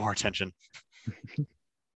probably pay more attention.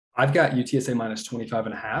 I've got UTSA minus 25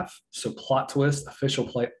 and a half. So plot twist, official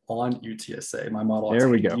play on UTSA. My model has There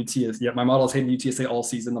we hated go. UTSA. Yeah, my model has hated UTSA all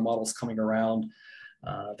season. The model's coming around.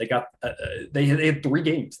 They had 3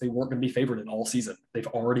 games they weren't going to be favored in all season. They've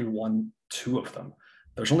already won 2 of them.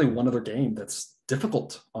 There's only one other game that's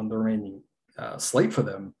difficult on the remaining slate for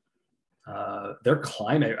them. They're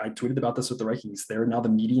climbing. I tweeted about this with the rankings. They're now the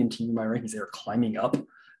median team in my rankings. They are climbing up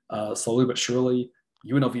slowly but surely.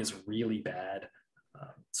 UNLV is really bad.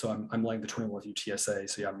 So I'm laying the 21 with UTSA.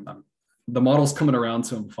 So yeah, the model's coming around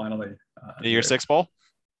to them finally. New Year's Six Bowl?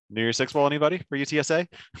 New Year's Six Bowl, anybody for UTSA?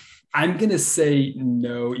 I'm going to say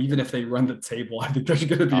no, even if they run the table. I think there's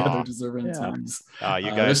going to be other deserving teams.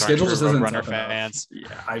 You guys aren't true Roadrunner fans.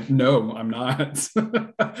 Yeah, I'm not.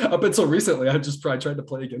 Up until recently, I tried to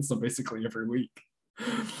play against them basically every week.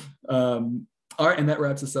 All right, and that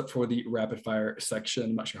wraps us up for the rapid fire section.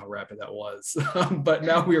 I'm not sure how rapid that was, but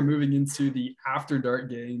now we are moving into the after dark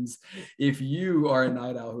games. If you are a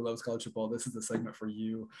night owl who loves college football, this is the segment for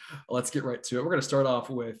you. Let's get right to it. We're going to start off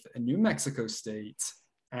with New Mexico State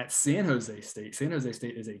at San Jose State. San Jose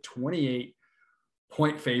State is a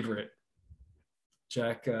 28-point favorite.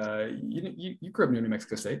 Jack, you grew up near New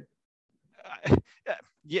Mexico State.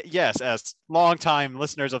 Yes, as longtime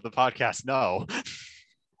listeners of the podcast know.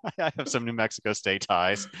 I have some New Mexico State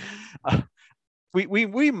ties.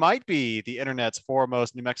 We might be the internet's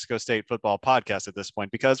foremost New Mexico State football podcast at this point,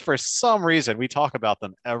 because for some reason we talk about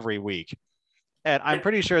them every week. And I'm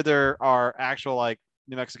pretty sure there are actual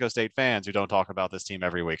New Mexico State fans who don't talk about this team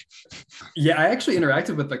every week. Yeah, I actually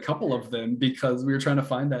interacted with a couple of them because we were trying to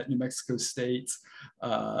find that New Mexico State,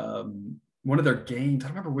 one of their games. I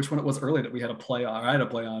don't remember which one it was early that we had a play on. I had a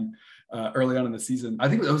play on early on in the season. I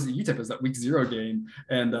think it was the UTEP, was that week 0 game.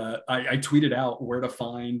 And I tweeted out where to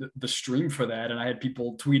find the stream for that. And I had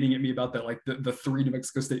people tweeting at me about that, like the 3 New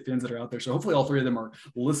Mexico State fans that are out there. So hopefully all 3 of them are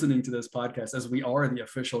listening to this podcast, as we are the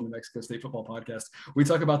official New Mexico State football podcast. We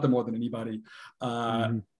talk about them more than anybody.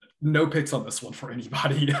 No picks on this one for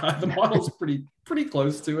anybody. The model's pretty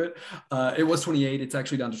close to it. It was 28. It's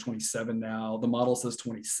actually down to 27 now. The model says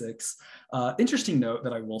 26. Interesting note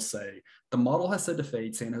that I will say, the model has said to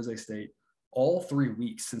fade San Jose State all 3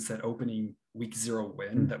 weeks since that opening week 0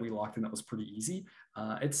 win that we locked in. That was pretty easy.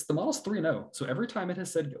 The model's 3-0. So every time it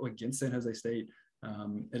has said go against San Jose State,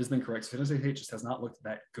 it has been correct. San Jose State just has not looked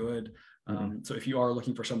that good. So if you are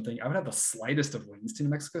looking for something, I would have the slightest of wins to New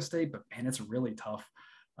Mexico State, but man, it's really tough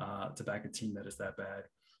to back a team that is that bad.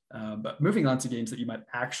 But moving on to games that you might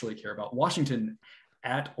actually care about. Washington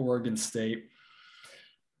at Oregon State.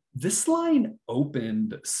 This line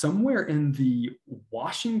opened somewhere in the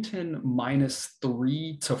Washington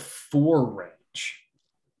 -3 to 4 range.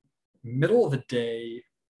 Middle of the day,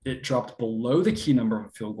 it dropped below the key number of a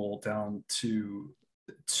field goal down to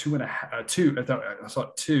 2.5. 2. I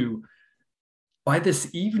saw 2. By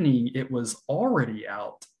this evening, it was already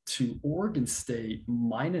out to Oregon State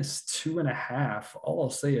 -2.5. All I'll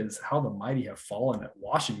say is how the mighty have fallen at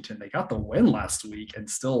Washington. They got the win last week and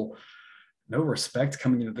still no respect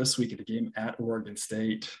coming into this week at the game at Oregon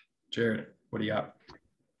State. Jared, what do you got?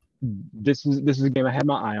 This is a game I had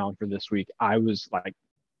my eye on for this week. I was like,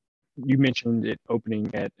 you mentioned it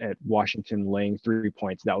opening at Washington laying 3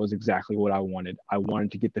 points. That was exactly what I wanted. I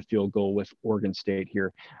wanted to get the field goal with Oregon State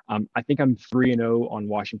here. I think I'm 3-0 on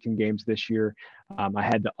Washington games this year. I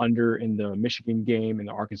had the under in the Michigan game and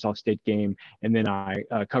the Arkansas State game, and then I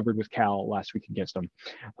covered with Cal last week against them.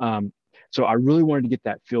 So I really wanted to get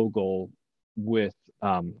that field goal with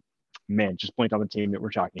just point on the team that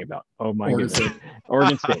we're talking about. Oh my goodness.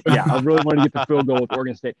 Oregon State. Yeah, I really want to get the field goal with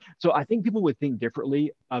Oregon State. So I think people would think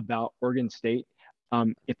differently about Oregon State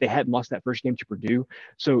if they hadn't lost that first game to Purdue.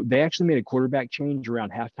 So they actually made a quarterback change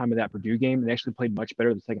around halftime of that Purdue game, and they actually played much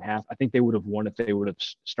better the second half. I think they would have won if they would have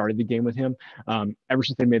started the game with him. Ever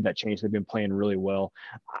since they made that change, they've been playing really well.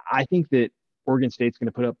 I think that Oregon State's going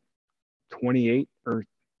to put up 28 or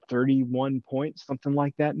 31 points, something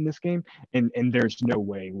like that in this game. And there's no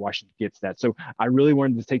way Washington gets that. So I really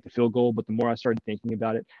wanted to take the field goal, but the more I started thinking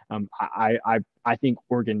about it, I think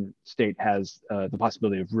Oregon State has the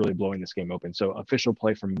possibility of really blowing this game open. So official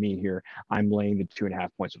play from me here, I'm laying the 2.5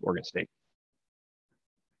 points with Oregon State.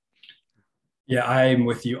 Yeah, I'm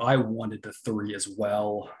with you. I wanted the 3 as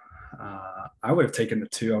well. I would have taken the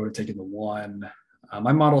 2. I would have taken the 1.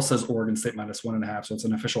 My model says Oregon State -1.5, so it's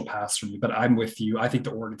an official pass for me, but I'm with you. I think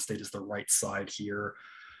the Oregon State is the right side here.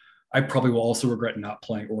 I probably will also regret not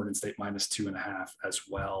playing Oregon State -2.5 as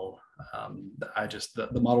well.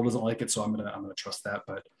 The model doesn't like it, so I'm gonna trust that.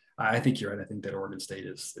 But I think you're right. I think that Oregon State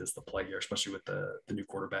is the play here, especially with the new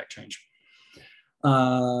quarterback change.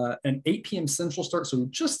 An 8 p.m. Central start, so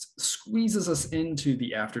just squeezes us into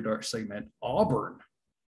the After Dark segment. Auburn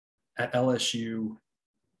at LSU.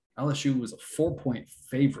 LSU was a 4-point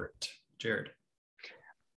favorite. Jared.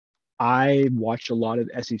 I watch a lot of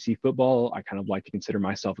SEC football. I kind of like to consider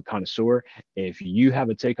myself a connoisseur. If you have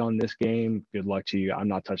a take on this game, good luck to you. I'm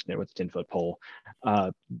not touching it with a 10-foot pole.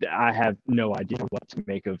 I have no idea what to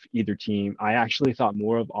make of either team. I actually thought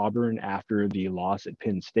more of Auburn after the loss at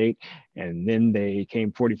Penn State, and then they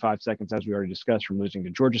came 45 seconds, as we already discussed, from losing to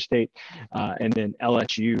Georgia State. And then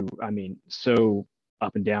LSU, I mean, so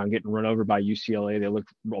up and down, getting run over by UCLA. They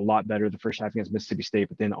looked a lot better the first half against Mississippi State,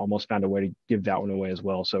 but then almost found a way to give that one away as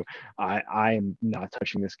well. So I am not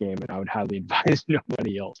touching this game, and I would highly advise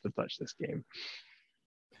nobody else to touch this game.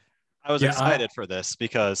 I was excited for this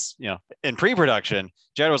because, in pre-production,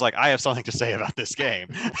 Jared was like, I have something to say about this game.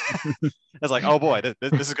 I was like, oh boy, this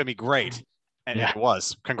is going to be great. And it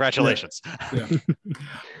was. Congratulations. Yeah.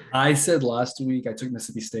 I said last week, I took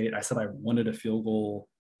Mississippi State. I said I wanted a field goal.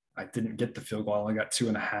 I didn't get the field goal. I only got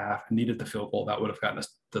 2.5. I needed the field goal. That would have gotten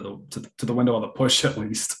us to the window on the push at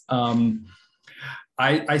least.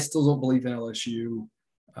 I still don't believe in LSU.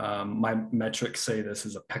 My metrics say this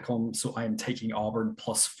is a pick 'em, so I am taking Auburn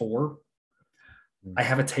 +4. I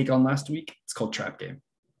have a take on last week. It's called Trap Game.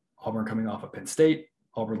 Auburn coming off of Penn State.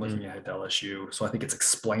 Auburn looking ahead to LSU. So I think it's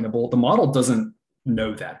explainable. The model doesn't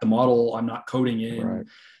know that. The model, I'm not coding in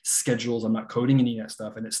schedules. I'm not coding any of that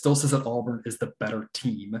stuff. And it still says that Auburn is the better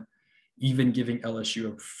team, even giving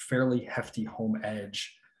LSU a fairly hefty home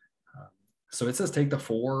edge. So it says take the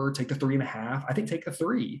 4, take the 3.5. I think take the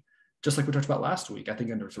 3, just like we talked about last week. I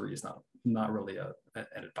think under 3 is not really an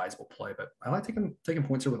advisable play, but I like taking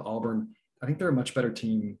points here with Auburn. I think they're a much better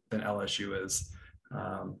team than LSU is.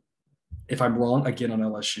 If I'm wrong again on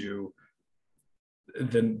LSU,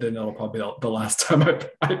 then that'll probably be the last time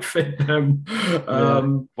I fade them.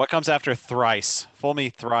 What comes after thrice? Fool me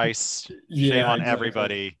thrice. Shame on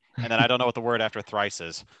everybody. And then I don't know what the word after thrice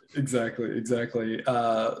is. Exactly.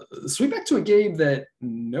 Sweep back to a game that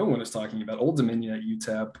no one is talking about. Old Dominion at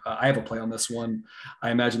UTEP. I have a play on this one.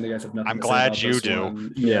 I imagine the guys have nothing. I'm glad you do.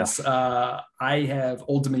 One. Yes. I have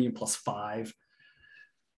Old Dominion +5.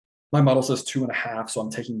 My model says 2.5, so I'm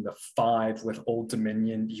taking the 5 with Old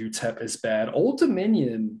Dominion. UTEP is bad. Old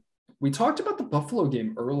Dominion, we talked about the Buffalo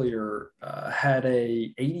game earlier, had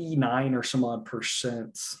a 89 or some odd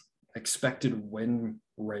percent expected win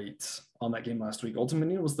rate on that game last week. Old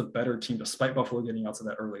Dominion was the better team despite Buffalo getting out to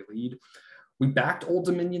that early lead. We backed Old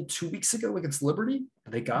Dominion 2 weeks ago against Liberty.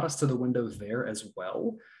 They got us to the window there as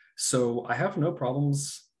well. So I have no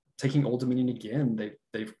problems taking Old Dominion again.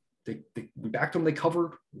 We backed them. They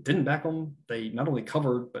covered. Didn't back them. They not only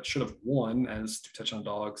covered but should have won as 2 touchdown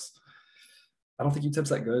dogs. I don't think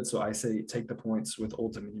UTEP's that good, so I say take the points with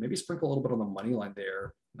Old Dominion. Maybe sprinkle a little bit on the money line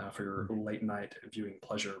there for your late night viewing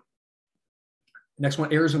pleasure. Next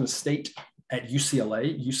one, Arizona State at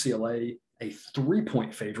UCLA. UCLA, a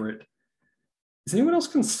 3-point favorite. Is anyone else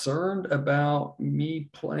concerned about me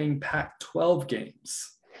playing Pac-12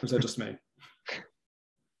 games? Or is that just me?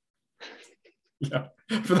 Yeah.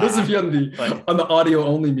 For those of you on the audio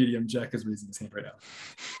only medium, Jack is raising his hand right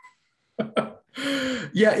now.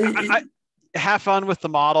 I have fun with the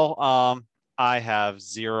model. I have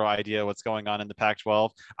zero idea what's going on in the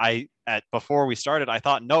Pac-12. Before we started, I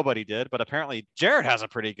thought nobody did, but apparently Jared has a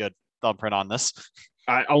pretty good thumbprint on this.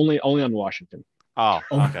 Only on Washington. Oh,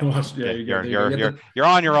 okay. Yeah, you're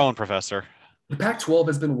on your own, Professor. The Pac-12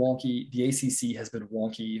 has been wonky. The ACC has been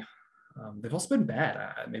wonky. They've also been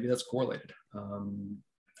bad. Maybe that's correlated.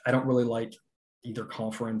 I don't really like either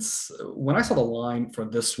conference. When I saw the line for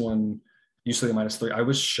this one, UCLA -3, I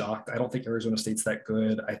was shocked. I don't think Arizona State's that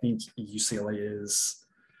good. I think UCLA is.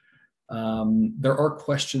 There are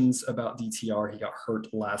questions about DTR. He got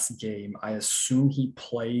hurt last game. I assume he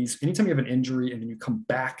plays. Anytime you have an injury and then you come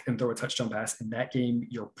back and throw a touchdown pass in that game,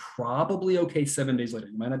 you're probably okay 7 days later.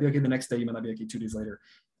 You might not be okay the next day. You might not be okay 2 days later.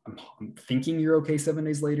 I'm thinking you're okay 7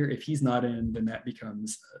 days later. If he's not in, then that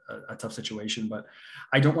becomes a tough situation. But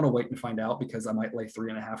I don't want to wait and find out because I might lay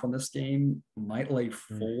 3.5 on this game, might lay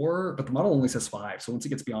 4, but the model only says 5. So once it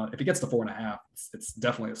gets beyond, if it gets to 4.5, it's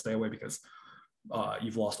definitely a stay away because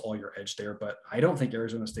you've lost all your edge there. But I don't think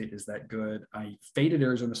Arizona State is that good. I faded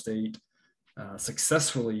Arizona State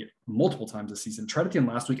successfully multiple times this season. Tried it again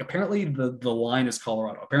last week. Apparently the line is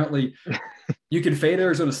Colorado. Apparently you can fade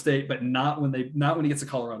Arizona State, but not when he gets to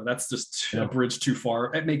Colorado. That's just a bridge too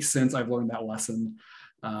far. It makes sense. I've learned that lesson.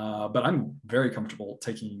 But I'm very comfortable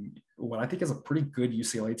taking what I think is a pretty good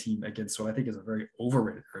UCLA team against what I think is a very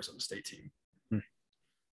overrated Arizona State team.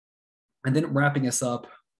 And then wrapping us up,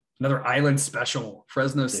 another island special,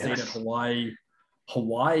 Fresno State at Hawaii.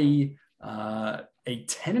 Hawaii, a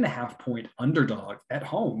 10.5 point underdog at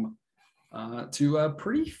home to a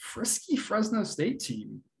pretty frisky Fresno State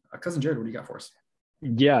team. Cousin Jared, what do you got for us?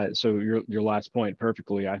 Yeah, so your last point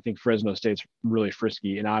perfectly. I think Fresno State's really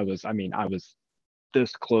frisky, and I was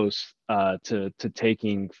this close to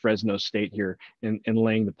taking Fresno State here and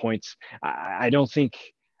laying the points. I don't think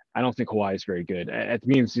Hawaii is very good. At the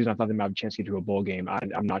beginning of the season, I thought they might have a chance to get to a bowl game.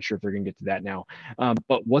 I'm not sure if they're going to get to that now.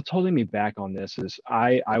 But what's holding me back on this is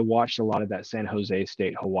I watched a lot of that San Jose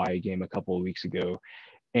State Hawaii game a couple of weeks ago,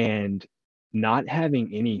 and not having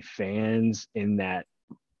any fans in that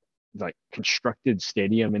like constructed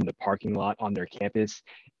stadium in the parking lot on their campus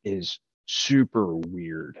is super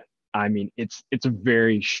weird. I mean, it's a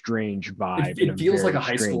very strange vibe. It feels like a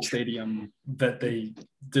high school stadium that they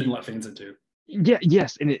didn't let fans into. Yeah,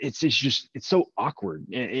 yes, and it's so awkward,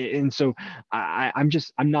 and so I'm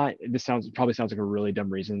not. This probably sounds like a really dumb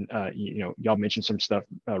reason. Y'all mentioned some stuff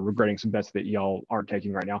regretting some bets that y'all aren't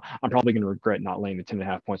taking right now. I'm probably going to regret not laying the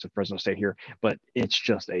 10.5 points of Fresno State here, but it's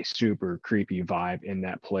just a super creepy vibe in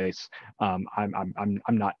that place. I'm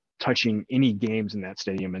not touching any games in that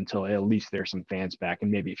stadium until at least there's some fans back, and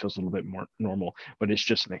maybe it feels a little bit more normal. But it's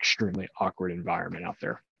just an extremely awkward environment out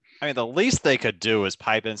there. I mean, the least they could do is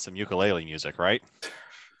pipe in some ukulele music, right?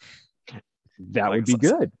 That would be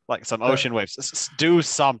good. Like some ocean waves. Do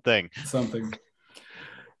something. Something.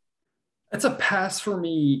 It's a pass for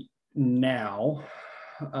me now.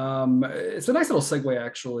 It's a nice little segue,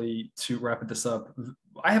 actually, to wrap this up.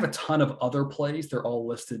 I have a ton of other plays. They're all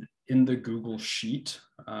listed in the Google Sheet.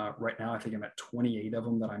 Right now, I think I'm at 28 of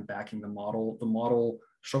them that I'm backing the model. The model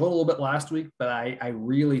struggled a little bit last week, but I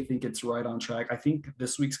really think it's right on track. I think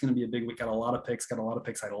this week's going to be a big week. Got a lot of picks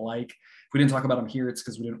I like. If we didn't talk about them here, it's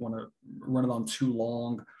because we didn't want to run it on too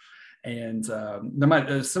long. And some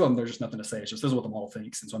of them, there's just nothing to say. It's just, this is what the model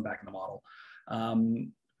thinks. And so I'm backing the model.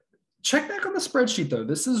 Check back on the spreadsheet, though.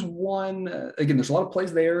 This is one, again, there's a lot of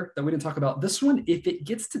plays there that we didn't talk about. This one, if it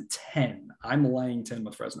gets to 10, I'm laying 10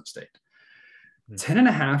 with Fresno State.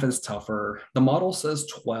 10.5 is tougher. The model says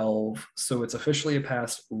 12, so it's officially a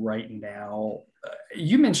pass right now.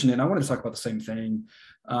 You mentioned it, and I wanted to talk about the same thing.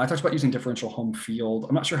 I talked about using differential home field.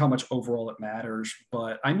 I'm not sure how much overall it matters,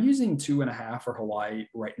 but I'm using 2.5 for Hawaii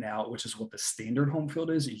right now, which is what the standard home field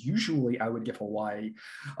is. Usually I would give Hawaii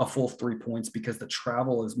a full 3 points because the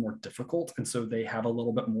travel is more difficult, and so they have a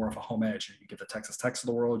little bit more of a home edge. You get the Texas Techs of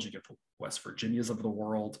the world, you get the West Virginias of the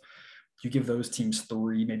world. You give those teams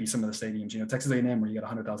 3, maybe some of the stadiums, Texas A&M where you got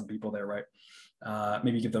 100,000 people there, right?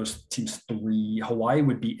 Maybe you give those teams 3. Hawaii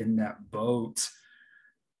would be in that boat.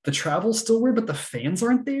 The travel's still weird, but the fans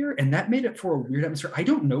aren't there. And that made it for a weird atmosphere. I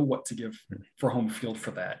don't know what to give for home field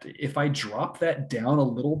for that. If I drop that down a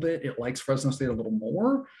little bit, it likes Fresno State a little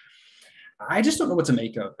more. I just don't know what to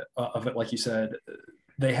make of it. Like you said,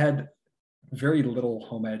 they had very little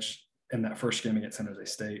home edge in that first game against San Jose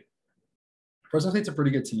State. Fresno State's a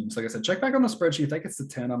pretty good team. So like I said, check back on the spreadsheet. If that gets to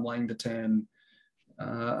 10, I'm laying the 10.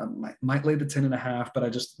 Might lay the 10.5,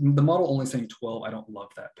 but the model only saying 12. I don't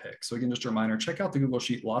love that pick. So again, just a reminder, check out the Google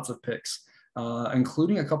Sheet. Lots of picks,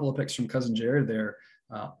 including a couple of picks from Cousin Jared there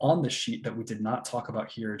on the sheet that we did not talk about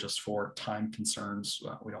here just for time concerns.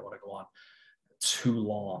 We don't want to go on too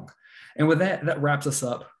long. And with that, that wraps us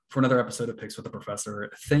up for another episode of Picks with the Professor.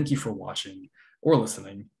 Thank you for watching or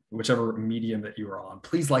listening, whichever medium that you are on.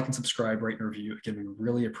 Please like and subscribe, rate and review. Again, we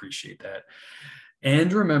really appreciate that.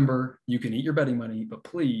 And remember, you can eat your betting money, but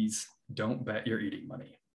please don't bet your eating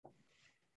money.